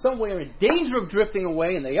that in some way are in danger of drifting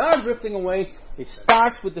away, and they are drifting away, it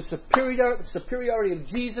starts with the superiority of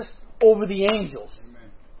Jesus over the angels. Amen.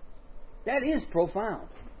 That is profound.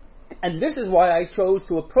 And this is why I chose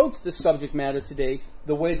to approach this subject matter today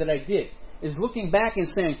the way that I did, is looking back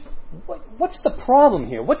and saying, what's the problem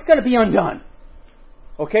here? What's got to be undone?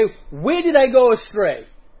 Okay, where did I go astray?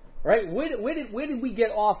 Right? Where did we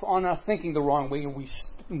get off on our thinking the wrong way, and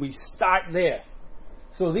we start there?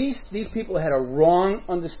 So these people had a wrong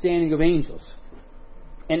understanding of angels.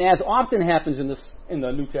 And as often happens in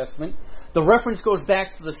the New Testament, the reference goes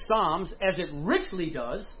back to the Psalms, as it richly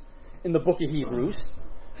does in the book of Hebrews,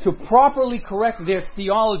 to properly correct their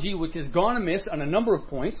theology, which has gone amiss on a number of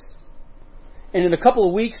points. And in a couple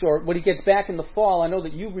of weeks, or when he gets back in the fall, I know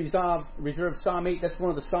that you've reserved Psalm 8. That's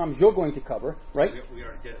one of the Psalms you're going to cover, right? We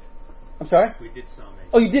already did it. I'm sorry? We did Psalm 8.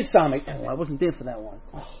 Oh, you did Psalm 8. Oh, I wasn't there for that one.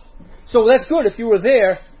 Oh. So that's good. If you were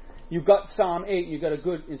there, you got Psalm 8, and you got a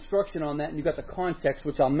good instruction on that, and you got the context,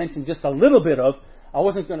 which I'll mention just a little bit of. I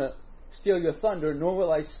wasn't going to steal your thunder, nor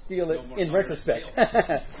will I steal it in retrospect.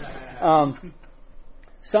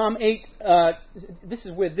 Psalm 8, this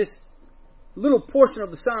is where this little portion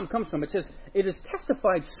of the psalm comes from. It says, it is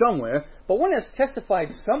testified somewhere, but one has testified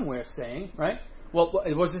somewhere saying, right? Well,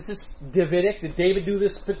 was this Davidic? Did David do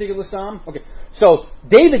this particular psalm? Okay, so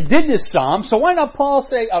David did this psalm, so why not Paul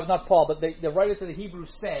say, not Paul, but the writer to the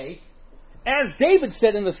Hebrews say, as David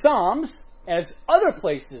said in the Psalms, as other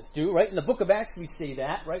places do, right? In the book of Acts we see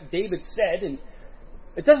that, right? David said, and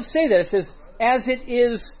it doesn't say that. It says, as it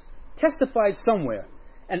is testified somewhere.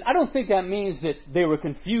 And I don't think that means that they were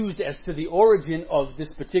confused as to the origin of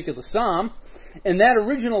this particular psalm. And that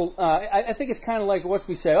original, I think it's kind of like what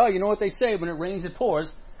we say, you know what they say, when it rains it pours.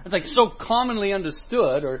 It's like so commonly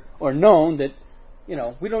understood or known that,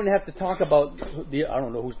 we don't have to talk about, I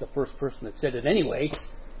don't know who's the first person that said it anyway,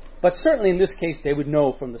 but certainly in this case they would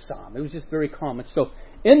know from the psalm. It was just very common. So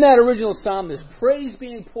in that original psalm, there's praise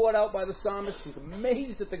being poured out by the psalmist. He's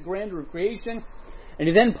amazed at the grandeur of creation. And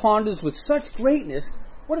he then ponders with such greatness,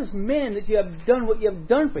 what is man that you have done what you have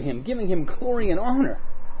done for him, giving him glory and honor?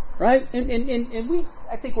 Right? And we,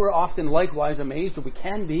 I think we're often likewise amazed, or we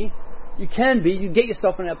can be. You can be. You get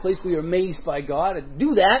yourself in that place where you're amazed by God. And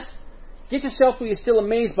do that. Get yourself where you're still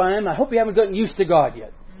amazed by Him. I hope you haven't gotten used to God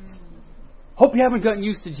yet. Hope you haven't gotten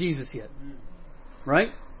used to Jesus yet. Right?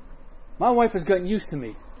 My wife has gotten used to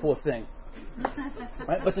me, poor thing.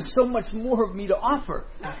 Right? But there's so much more of me to offer.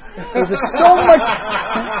 There's so much.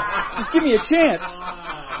 Just give me a chance.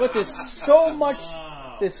 But there's so much.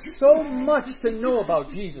 There's so much to know about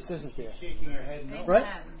Jesus, isn't there? Shaking your head no. Right?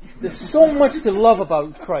 There's so much to love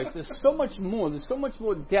about Christ. There's so much more. There's so much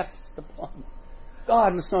more depth to plumb.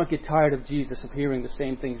 God must not get tired of Jesus, of hearing the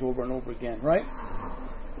same things over and over again, right?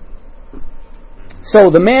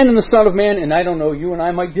 So, the man and the Son of Man, and I don't know, you and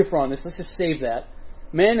I might differ on this. Let's just save that.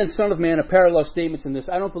 Man and Son of Man are parallel statements in this.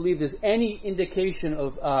 I don't believe there's any indication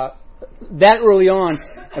of that early on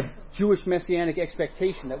a Jewish messianic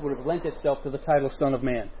expectation that would have lent itself to the title Son of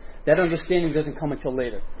Man. That understanding doesn't come until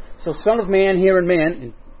later. So, Son of Man here and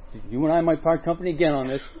man, and you and I might part company again on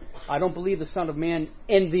this. I don't believe the Son of Man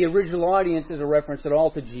in the original audience is a reference at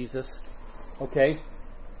all to Jesus. Okay?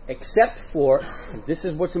 Except for, and this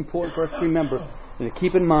is what's important for us to remember, and to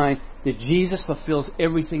keep in mind, that Jesus fulfills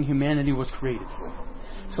everything humanity was created for.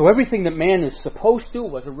 So everything that man is supposed to,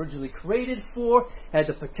 was originally created for, had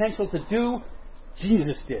the potential to do,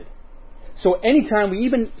 Jesus did. So anytime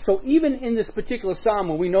even in this particular psalm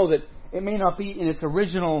where we know that it may not be in its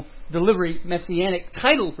original delivery messianic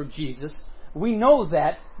title for Jesus, we know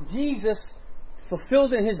that Jesus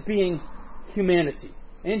fulfilled in his being humanity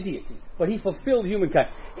and deity. But he fulfilled humankind.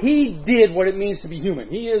 He did what it means to be human.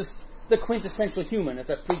 He is the quintessential human, as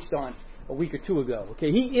I preached on a week or two ago.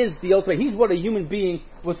 Okay, he is the ultimate. He's what a human being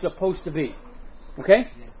was supposed to be. Okay?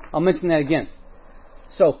 I'll mention that again.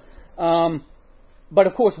 So, but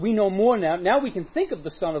of course we know more now. Now we can think of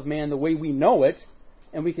the Son of Man the way we know it,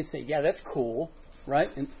 and we can say, yeah, that's cool, right?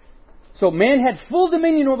 And so man had full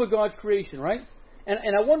dominion over God's creation, right? And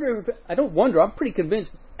I'm pretty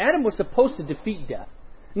convinced Adam was supposed to defeat death.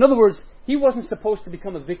 In other words, he wasn't supposed to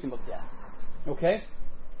become a victim of death. Okay?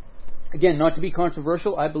 Again, not to be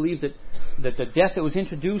controversial, I believe that the death that was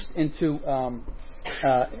introduced into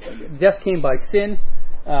death came by sin.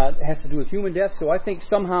 It has to do with human death. So I think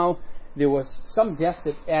somehow there was some death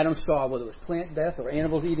that Adam saw, whether it was plant death or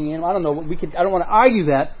animals eating animals. I don't know. I don't want to argue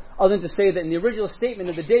that, other than to say that in the original statement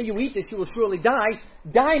of the day you eat this, you will surely die.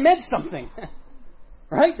 Die meant something,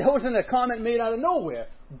 right? That wasn't a comment made out of nowhere.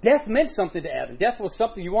 Death meant something to Adam. Death was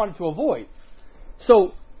something you wanted to avoid.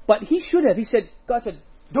 So, but he should have. God said,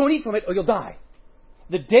 don't eat from it or you'll die.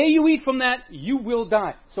 The day you eat from that, you will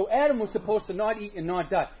die. So Adam was supposed to not eat and not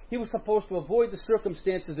die. He was supposed to avoid the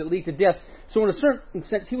circumstances that lead to death. So in a certain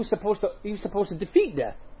sense, he was supposed to defeat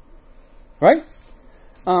death. Right?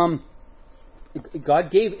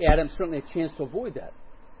 God gave Adam certainly a chance to avoid that.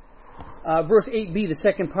 Verse 8b, the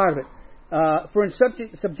second part of it. For in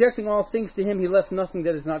subjecting all things to him, he left nothing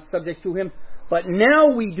that is not subject to him. But now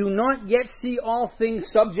we do not yet see all things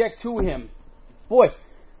subject to him. Boy,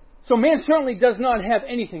 so man certainly does not have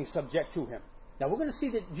anything subject to him. Now we're going to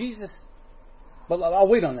see that Jesus, but I'll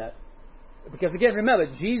wait on that. Because again, remember,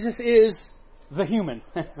 Jesus is the human.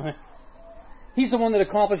 He's the one that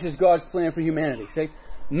accomplishes God's plan for humanity. Okay?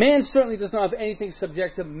 Man certainly does not have anything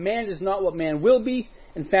subject to him. Man is not what man will be.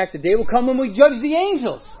 In fact, the day will come when we judge the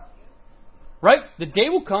angels. Right? The day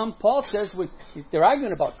will come, Paul says, when they're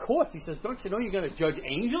arguing about courts, he says, don't you know you're going to judge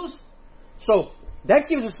angels? So, that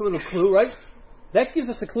gives us a little clue, right? That gives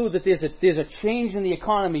us a clue that there's a change in the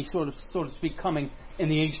economy, so to speak, coming in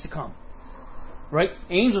the age to come. Right?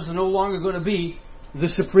 Angels are no longer going to be the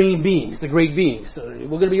supreme beings, the great beings. So we're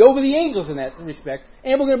going to be over the angels in that respect,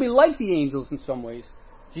 and we're going to be like the angels in some ways,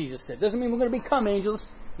 Jesus said. Doesn't mean we're going to become angels.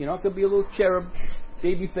 You know, it could be a little cherub,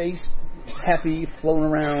 baby face, happy, floating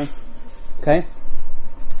around. Okay?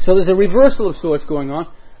 So there's a reversal of sorts going on.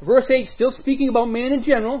 Verse 8, still speaking about man in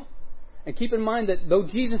general, and keep in mind that though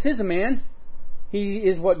Jesus is a man, he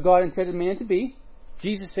is what God intended man to be.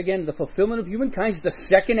 Jesus, again, the fulfillment of humankind. He's the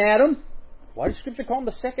second Adam. Why does Scripture call him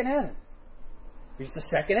the second Adam? He's the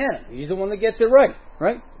second Adam. He's the one that gets it right.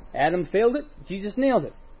 Right? Adam failed it. Jesus nailed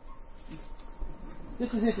it. This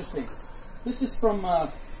is interesting. This is from...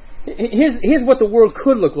 here's what the world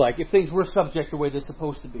could look like if things were subject the way they're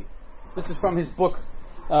supposed to be. This is from his book,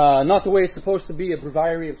 Not the Way It's Supposed to Be, A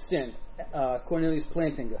Breviary of Sin, Cornelius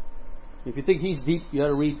Plantinga. If you think he's deep, you ought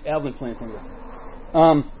to read Alvin Plantinga.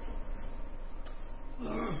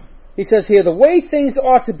 He says here, the way things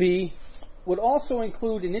ought to be would also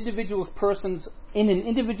include in an individual's persons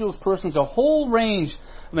a whole range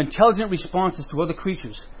of intelligent responses to other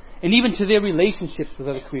creatures, and even to their relationships with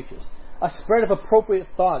other creatures. A spread of appropriate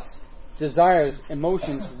thoughts, desires,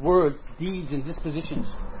 emotions, words, deeds, and dispositions.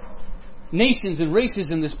 Nations and races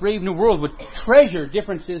in this brave new world would treasure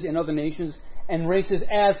differences in other nations and races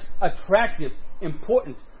as attractive,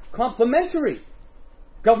 important, complementary.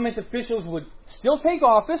 Government officials would still take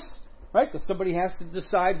office, right? Because somebody has to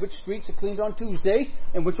decide which streets are cleaned on Tuesday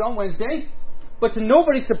and which on Wednesday. But to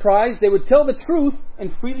nobody's surprise, they would tell the truth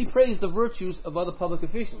and freely praise the virtues of other public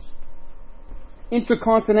officials.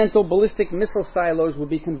 Intercontinental ballistic missile silos would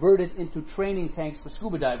be converted into training tanks for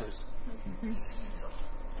scuba divers.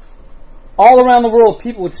 All around the world,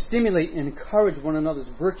 people would stimulate and encourage one another's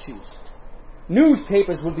virtues.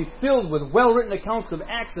 Newspapers would be filled with well-written accounts of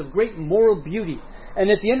acts of great moral beauty. And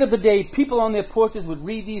at the end of the day, people on their porches would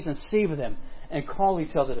read these and savor them and call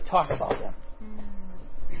each other to talk about them.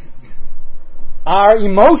 Our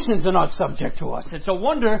emotions are not subject to us. It's a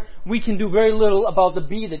wonder we can do very little about the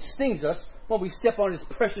bee that stings us when we step on his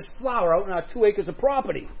precious flower out in our 2 acres of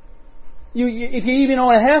property. If you even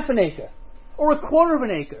own a half an acre or a quarter of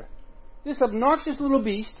an acre, this obnoxious little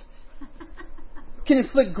beast can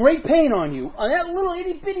inflict great pain on you on that little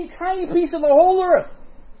itty-bitty tiny piece of the whole earth.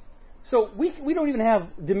 So we don't even have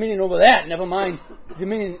dominion over that, never mind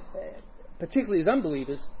dominion, particularly as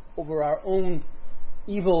unbelievers, over our own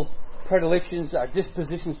evil predilections, our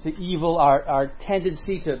dispositions to evil, our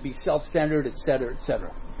tendency to be self-centered, etc.,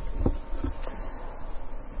 etc.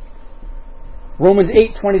 Romans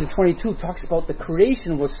 8:20-22 talks about the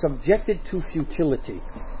creation was subjected to futility.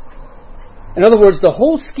 In other words, the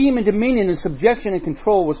whole scheme and dominion and subjection and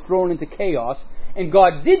control was thrown into chaos, and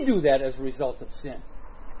God did do that as a result of sin.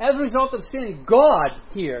 As a result of sin, God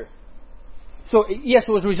here, so yes,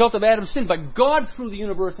 it was a result of Adam's sin, but God threw the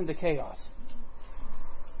universe into chaos.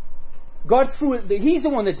 God threw it, He's the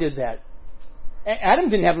one that did that. Adam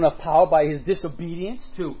didn't have enough power by his disobedience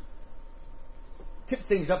to tip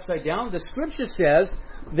things upside down. The Scripture says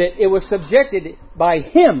that it was subjected by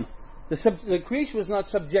Him. The creation was not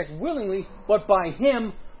subject willingly, but by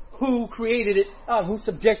Him who created it, who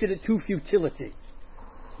subjected it to futility.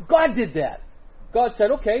 God did that. God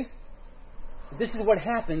said, okay, this is what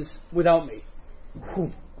happens without me.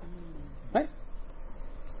 Right?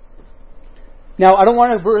 Now, I don't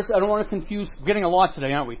want to confuse, we're getting a lot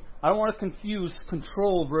today, aren't we? I don't want to confuse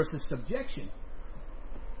control versus subjection.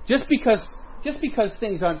 Just because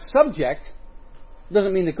things aren't subject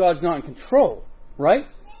doesn't mean that God's not in control, right?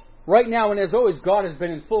 Right now and as always, God has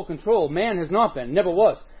been in full control. Man has not been, never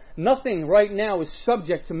was. Nothing right now is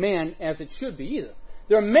subject to man as it should be either.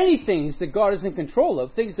 There are many things that God is in control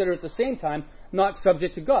of, things that are at the same time not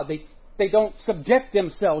subject to God. They don't subject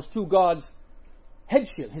themselves to God's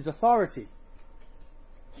headship, His authority.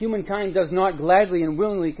 Humankind does not gladly and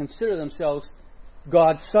willingly consider themselves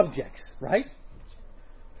God's subjects, right?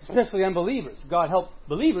 Especially unbelievers. God help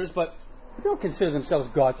believers, but they don't consider themselves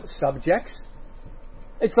God's subjects.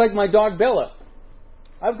 It's like my dog Bella.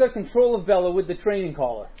 I've got control of Bella with the training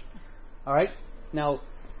collar. All right? Now,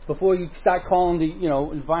 before you start calling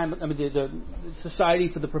the Society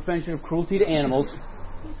for the Prevention of Cruelty to Animals,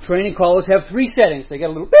 training collars have 3 settings. They get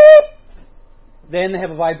a little beep, then they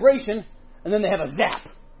have a vibration, and then they have a zap,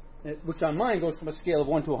 which on mine goes from a scale of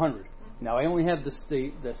 1 to 100. Now, I only have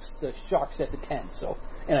the shock set to 10,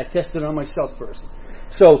 and I tested it on myself first.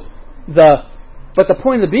 But the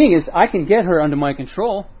point of the being is, I can get her under my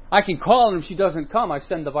control. I can call her, and if she doesn't come, I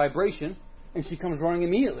send the vibration, and she comes running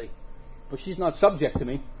immediately. But she's not subject to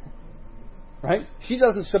me, right? She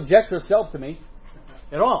doesn't subject herself to me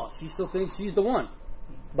at all. She still thinks she's the one.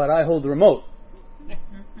 But I hold the remote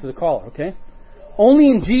to the collar, okay? Only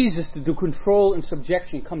in Jesus do control and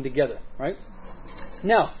subjection come together, right?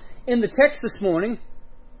 Now, in the text this morning,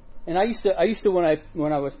 and I used to when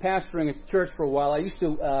I was pastoring a church for a while, I used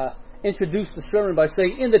to introduce the sermon by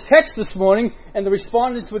saying, in the text this morning, and the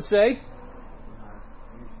respondents would say,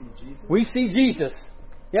 we see Jesus.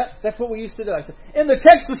 Yeah, that's what we used to do. I said, in the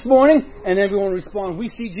text this morning, and everyone would respond, we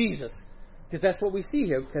see Jesus. Because that's what we see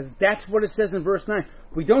here, because that's what it says in verse 9.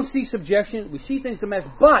 We don't see subjection, we see things a mess,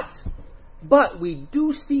 but we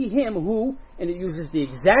do see Him who, and it uses the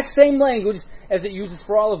exact same language as it uses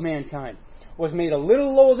for all of mankind, was made a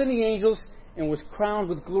little lower than the angels and was crowned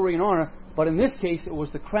with glory and honor. But in this case, it was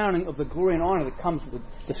the crowning of the glory and honor that comes with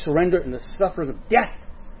the surrender and the suffering of death,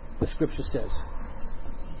 the Scripture says.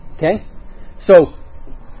 Okay? So,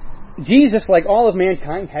 Jesus, like all of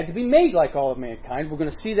mankind, had to be made like all of mankind. We're going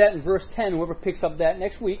to see that in verse 10. Whoever picks up that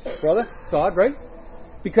next week, brother, Todd, right?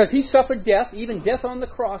 Because He suffered death, even death on the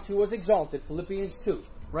cross, He was exalted. Philippians 2,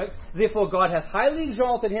 right? Therefore God hath highly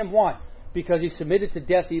exalted Him. Why? Because He submitted to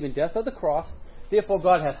death, even death of the cross. Therefore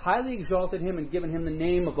God hath highly exalted Him and given Him the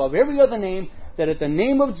name above every other name, that at the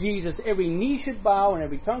name of Jesus every knee should bow and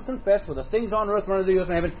every tongue confess, with the things on earth and under the earth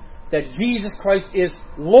and heaven, that Jesus Christ is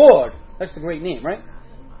Lord. That's the great name, right?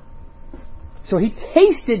 So He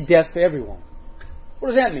tasted death for everyone. What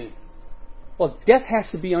does that mean? Well, death has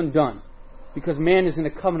to be undone, because man is in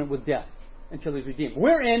a covenant with death. until he's redeemed.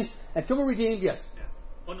 We're in, until we're redeemed, yes. Yeah.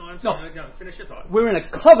 Oh, no, I'm sorry. No. Finish your thought. We're in a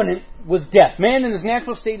covenant with death. Man in his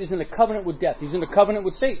natural state is in a covenant with death. He's in a covenant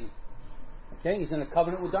with Satan. Okay? He's in a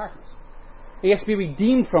covenant with darkness. He has to be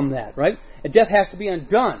redeemed from that, right? And death has to be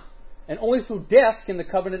undone. And only through death can the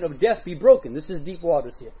covenant of death be broken. This is deep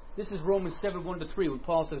waters here. This is Romans 7, 1-3, when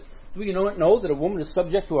Paul says, do you know that a woman is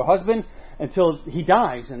subject to her husband until he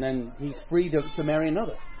dies, and then he's free to marry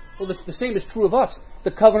another? Well, the same is true of us.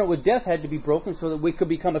 The covenant with death had to be broken so that we could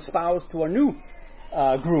become espoused to our new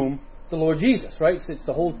groom, the Lord Jesus, right? So it's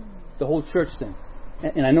the whole church thing.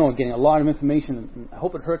 And I know I'm getting a lot of information, and I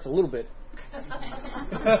hope it hurts a little bit.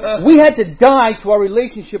 We had to die to our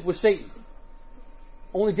relationship with Satan.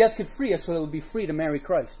 Only death could free us so that we'd be free to marry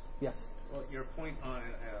Christ. Yes. Well, your point, I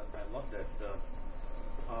love that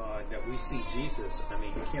that we see Jesus. I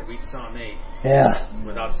mean, you can't read Psalm 8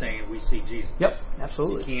 without saying we see Jesus. Yep,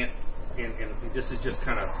 absolutely. You can't, and this is just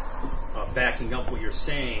kind of backing up what you're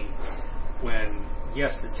saying when,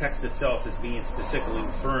 yes, the text itself is being specifically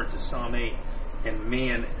referring to Psalm 8 and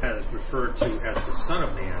man as referred to as the Son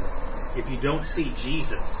of Man. If you don't see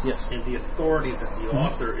Jesus and the authority that the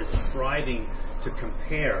author is striving to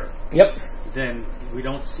compare, then we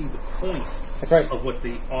don't see the point of what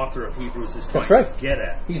the author of Hebrews is trying to get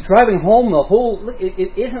at. He's driving home the whole...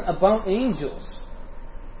 It isn't about angels.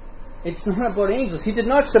 It's not about angels. He did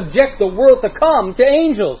not subject the world to come to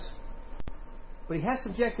angels. But he has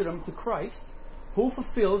subjected them to Christ, who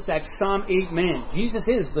fulfills that Psalm 8 man. Jesus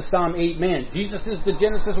is the Psalm 8 man. Jesus is the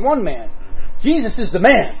Genesis 1 man. Jesus is the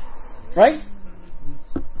man. Right?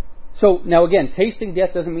 So, now again, tasting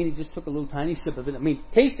death doesn't mean he just took a little tiny sip of it. I mean,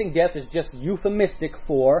 tasting death is just euphemistic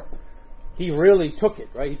for he really took it,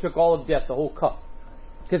 right? He took all of death, the whole cup.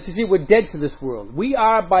 Because you see, we're dead to this world. We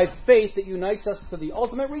are, by faith that unites us to the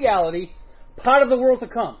ultimate reality, part of the world to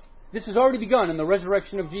come. This has already begun in the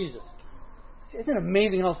resurrection of Jesus. Isn't it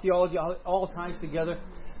amazing how theology all ties together?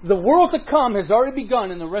 The world to come has already begun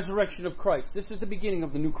in the resurrection of Christ. This is the beginning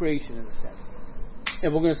of the new creation, in a sense.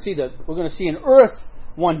 And we're going to see an earth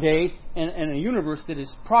one day and a universe that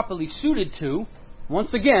is properly suited to,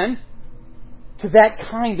 once again, to that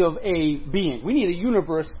kind of a being. We need a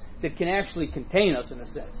universe that can actually contain us, in a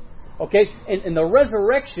sense. Okay? And the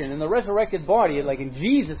resurrection, and the resurrected body, like in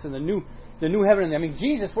Jesus and the new heaven, I mean,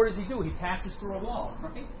 Jesus, what does he do? He passes through a wall,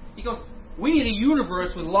 right? He goes, we need a universe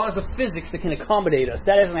with laws of physics that can accommodate us.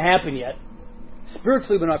 That hasn't happened yet.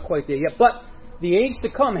 Spiritually, we're not quite there yet. But the age to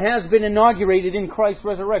come has been inaugurated in Christ's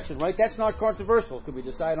resurrection, right? That's not controversial. Could we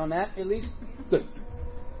decide on that, at least? Good.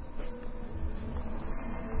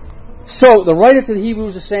 So, the writer to the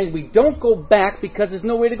Hebrews is saying, we don't go back because there's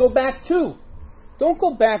no way to go back to. Don't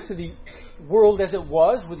go back to the world as it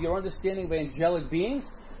was with your understanding of angelic beings.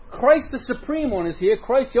 Christ the Supreme One is here.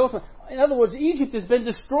 Christ the Ultimate. In other words, Egypt has been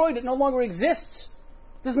destroyed. It no longer exists.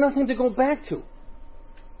 There's nothing to go back to.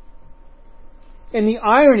 And the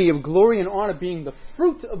irony of glory and honor being the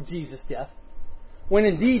fruit of Jesus' death, when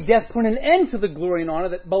indeed death put an end to the glory and honor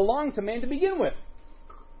that belonged to man to begin with.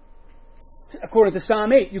 According to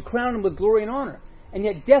Psalm 8, you crown him with glory and honor. And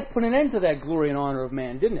yet death put an end to that glory and honor of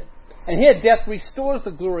man, didn't it? And here death restores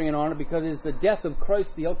the glory and honor because it is the death of Christ,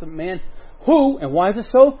 the ultimate man, who, and why is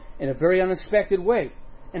it so? In a very unexpected way.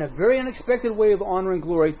 In a very unexpected way of honor and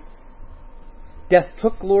glory, death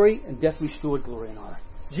took glory and death restored glory and honor.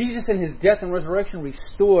 Jesus in his death and resurrection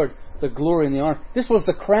restored the glory and the honor. This was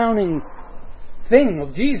the crowning thing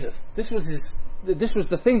of Jesus. This was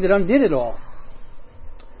the thing that undid it all.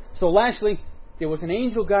 So lastly, there was an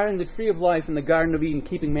angel guarding the tree of life in the Garden of Eden,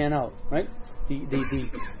 keeping man out. Right?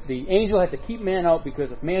 The angel had to keep man out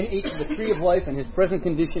because if man ate from the tree of life in his present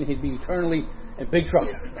condition, he'd be eternally in big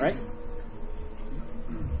trouble. Right?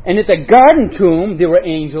 And at the garden tomb, there were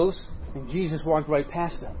angels, and Jesus walked right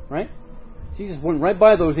past them. Right? Jesus went right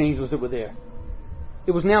by those angels that were there.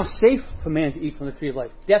 It was now safe for man to eat from the tree of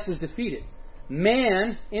life. Death was defeated.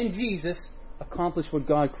 Man, in Jesus, accomplished what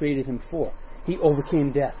God created him for. He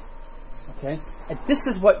overcame death. Okay? And this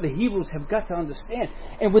is what the Hebrews have got to understand.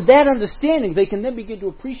 And with that understanding, they can then begin to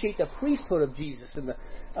appreciate the priesthood of Jesus. And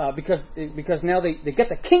because now they get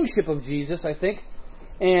the kingship of Jesus, I think.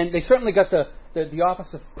 And they certainly got the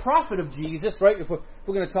office of prophet of Jesus, right? If we're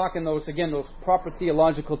going to talk in those proper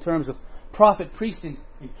theological terms of prophet, priest, and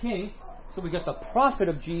king. So we got the prophet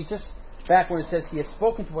of Jesus, back when it says he has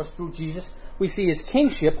spoken to us through Jesus. We see his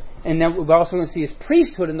kingship, and then we're also going to see his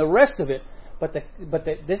priesthood and the rest of it. But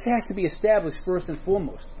this has to be established first and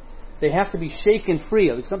foremost. They have to be shaken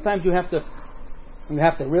free. Sometimes you have to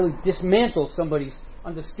really dismantle somebody's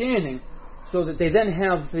understanding so that they then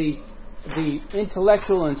have the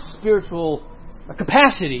intellectual and spiritual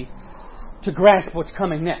capacity to grasp what's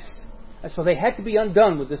coming next. And so they had to be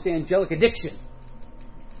undone with this angelic addiction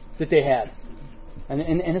that they had.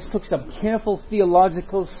 And this took some careful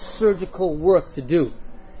theological, surgical work to do.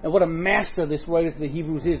 And what a master this writer to the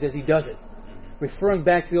Hebrews is as he does it. Referring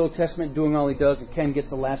back to the Old Testament, doing all he does, and Ken gets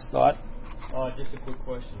the last thought. Just a quick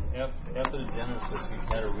question. After the Genesis,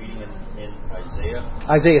 we had a reading in Isaiah.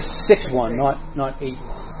 Isaiah 6:1, not 8:1.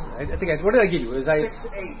 I think what did I give you? It was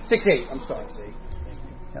 6:8. I'm sorry. 6:8.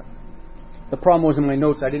 Yep. The problem was in my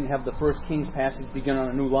notes I didn't have the First Kings passage begin on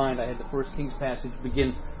a new line. I had the First Kings passage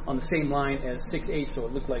begin on the same line as 6:8, so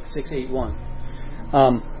it looked like 6:8:1.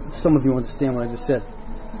 Some of you understand what I just said.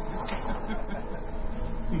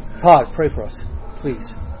 Todd, pray for us, please.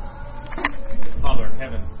 Father in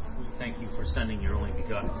heaven, we thank you for sending your only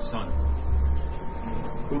begotten Son,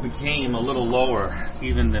 who became a little lower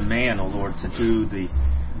even than man, O Lord, to do the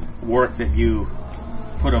work that you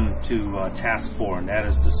put him to task for, and that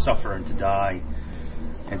is to suffer and to die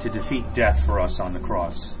and to defeat death for us on the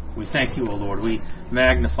cross. We thank you, O Lord. We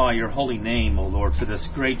magnify your holy name, O Lord, for this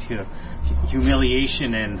great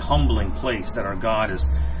humiliation and humbling place that our God has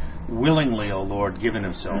willingly, O Lord, given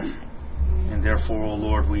himself. And therefore, O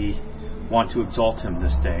Lord, we want to exalt him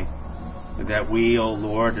this day. That we, O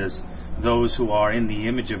Lord, as those who are in the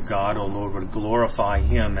image of God, O Lord, would glorify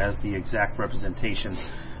him as the exact representation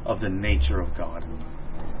of the nature of God.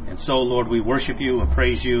 And so, Lord, we worship you and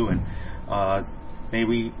praise you, and may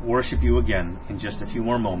we worship you again in just a few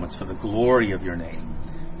more moments for the glory of your name.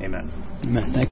 Amen. Amen. Thank you.